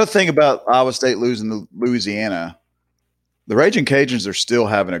 the thing about Iowa State losing to Louisiana, the Raging Cajuns are still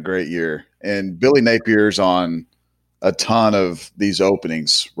having a great year, and Billy Napier's on a ton of these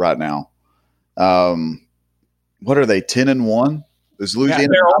openings right now. What are they? 10-1? Is Louisiana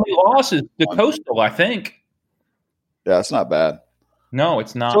their only loss is the Coastal, I think. Yeah, it's not bad. No,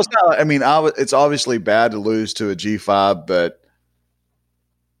 it's not. So it's not. I mean, it's obviously bad to lose to a G5, but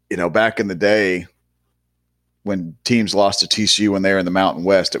back in the day when teams lost to TCU when they were in the Mountain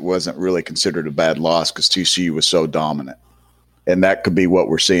West, it wasn't really considered a bad loss because TCU was so dominant, and that could be what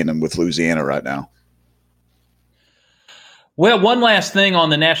we're seeing with Louisiana right now. Well, one last thing on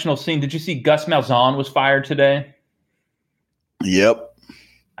the national scene. Did you see Gus Malzahn was fired today? Yep.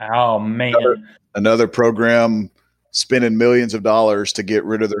 Oh man, another program spending millions of dollars to get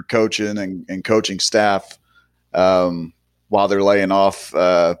rid of their coaching and coaching staff while they're laying off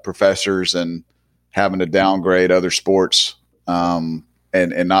professors and having to downgrade other sports and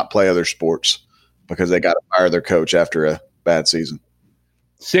not play other sports because they got to fire their coach after a bad season.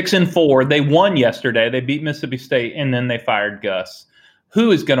 6-4. They won yesterday. They beat Mississippi State, and then they fired Gus.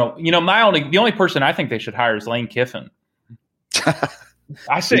 Who is going to? The only person I think they should hire is Lane Kiffin.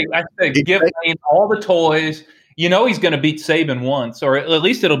 I say give Lane all the toys. He's going to beat Saban once, or at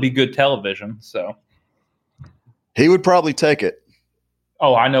least it'll be good television. So he would probably take it.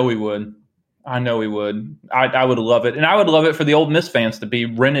 Oh, I know he would. I would love it, and I would love it for the Ole Miss fans to be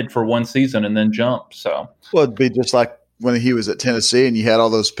rented for one season and then jump. So it'd be just like when he was at Tennessee, and you had all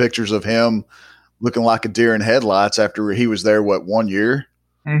those pictures of him looking like a deer in headlights after he was there. 1 year?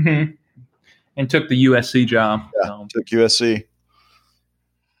 Mm-hmm. And took the USC job. Yeah, took USC.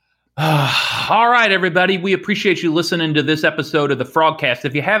 All right, everybody. We appreciate you listening to this episode of the FrogCast.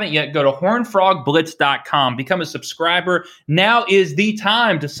 If you haven't yet, go to hornfrogblitz.com. Become a subscriber. Now is the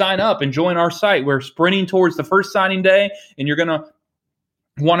time to sign up and join our site. We're sprinting towards the first signing day, and you're going to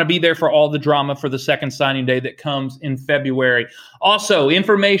want to be there for all the drama for the second signing day that comes in February. Also,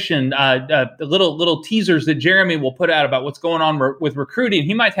 information, little teasers that Jeremy will put out about what's going on with recruiting.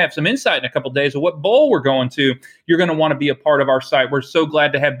 He might have some insight in a couple of days of what bowl we're going to. You're going to want to be a part of our site. We're so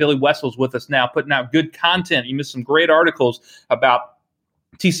glad to have Billy Wessels with us now, putting out good content. You missed some great articles about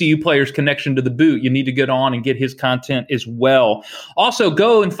TCU player's connection to the boot. You need to get on and get his content as well. Also,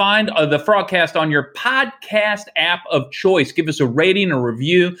 go and find the FrogCast on your podcast app of choice. Give us a rating, a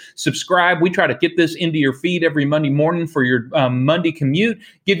review, subscribe. We try to get this into your feed every Monday morning for your Monday commute,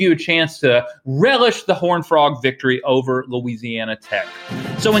 give you a chance to relish the Horned Frog victory over Louisiana Tech.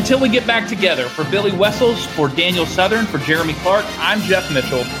 So until we get back together, for Billy Wessels, for Daniel Southern, for Jeremy Clark, I'm Jeff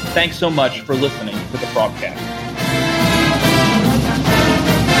Mitchell. Thanks so much for listening to the FrogCast.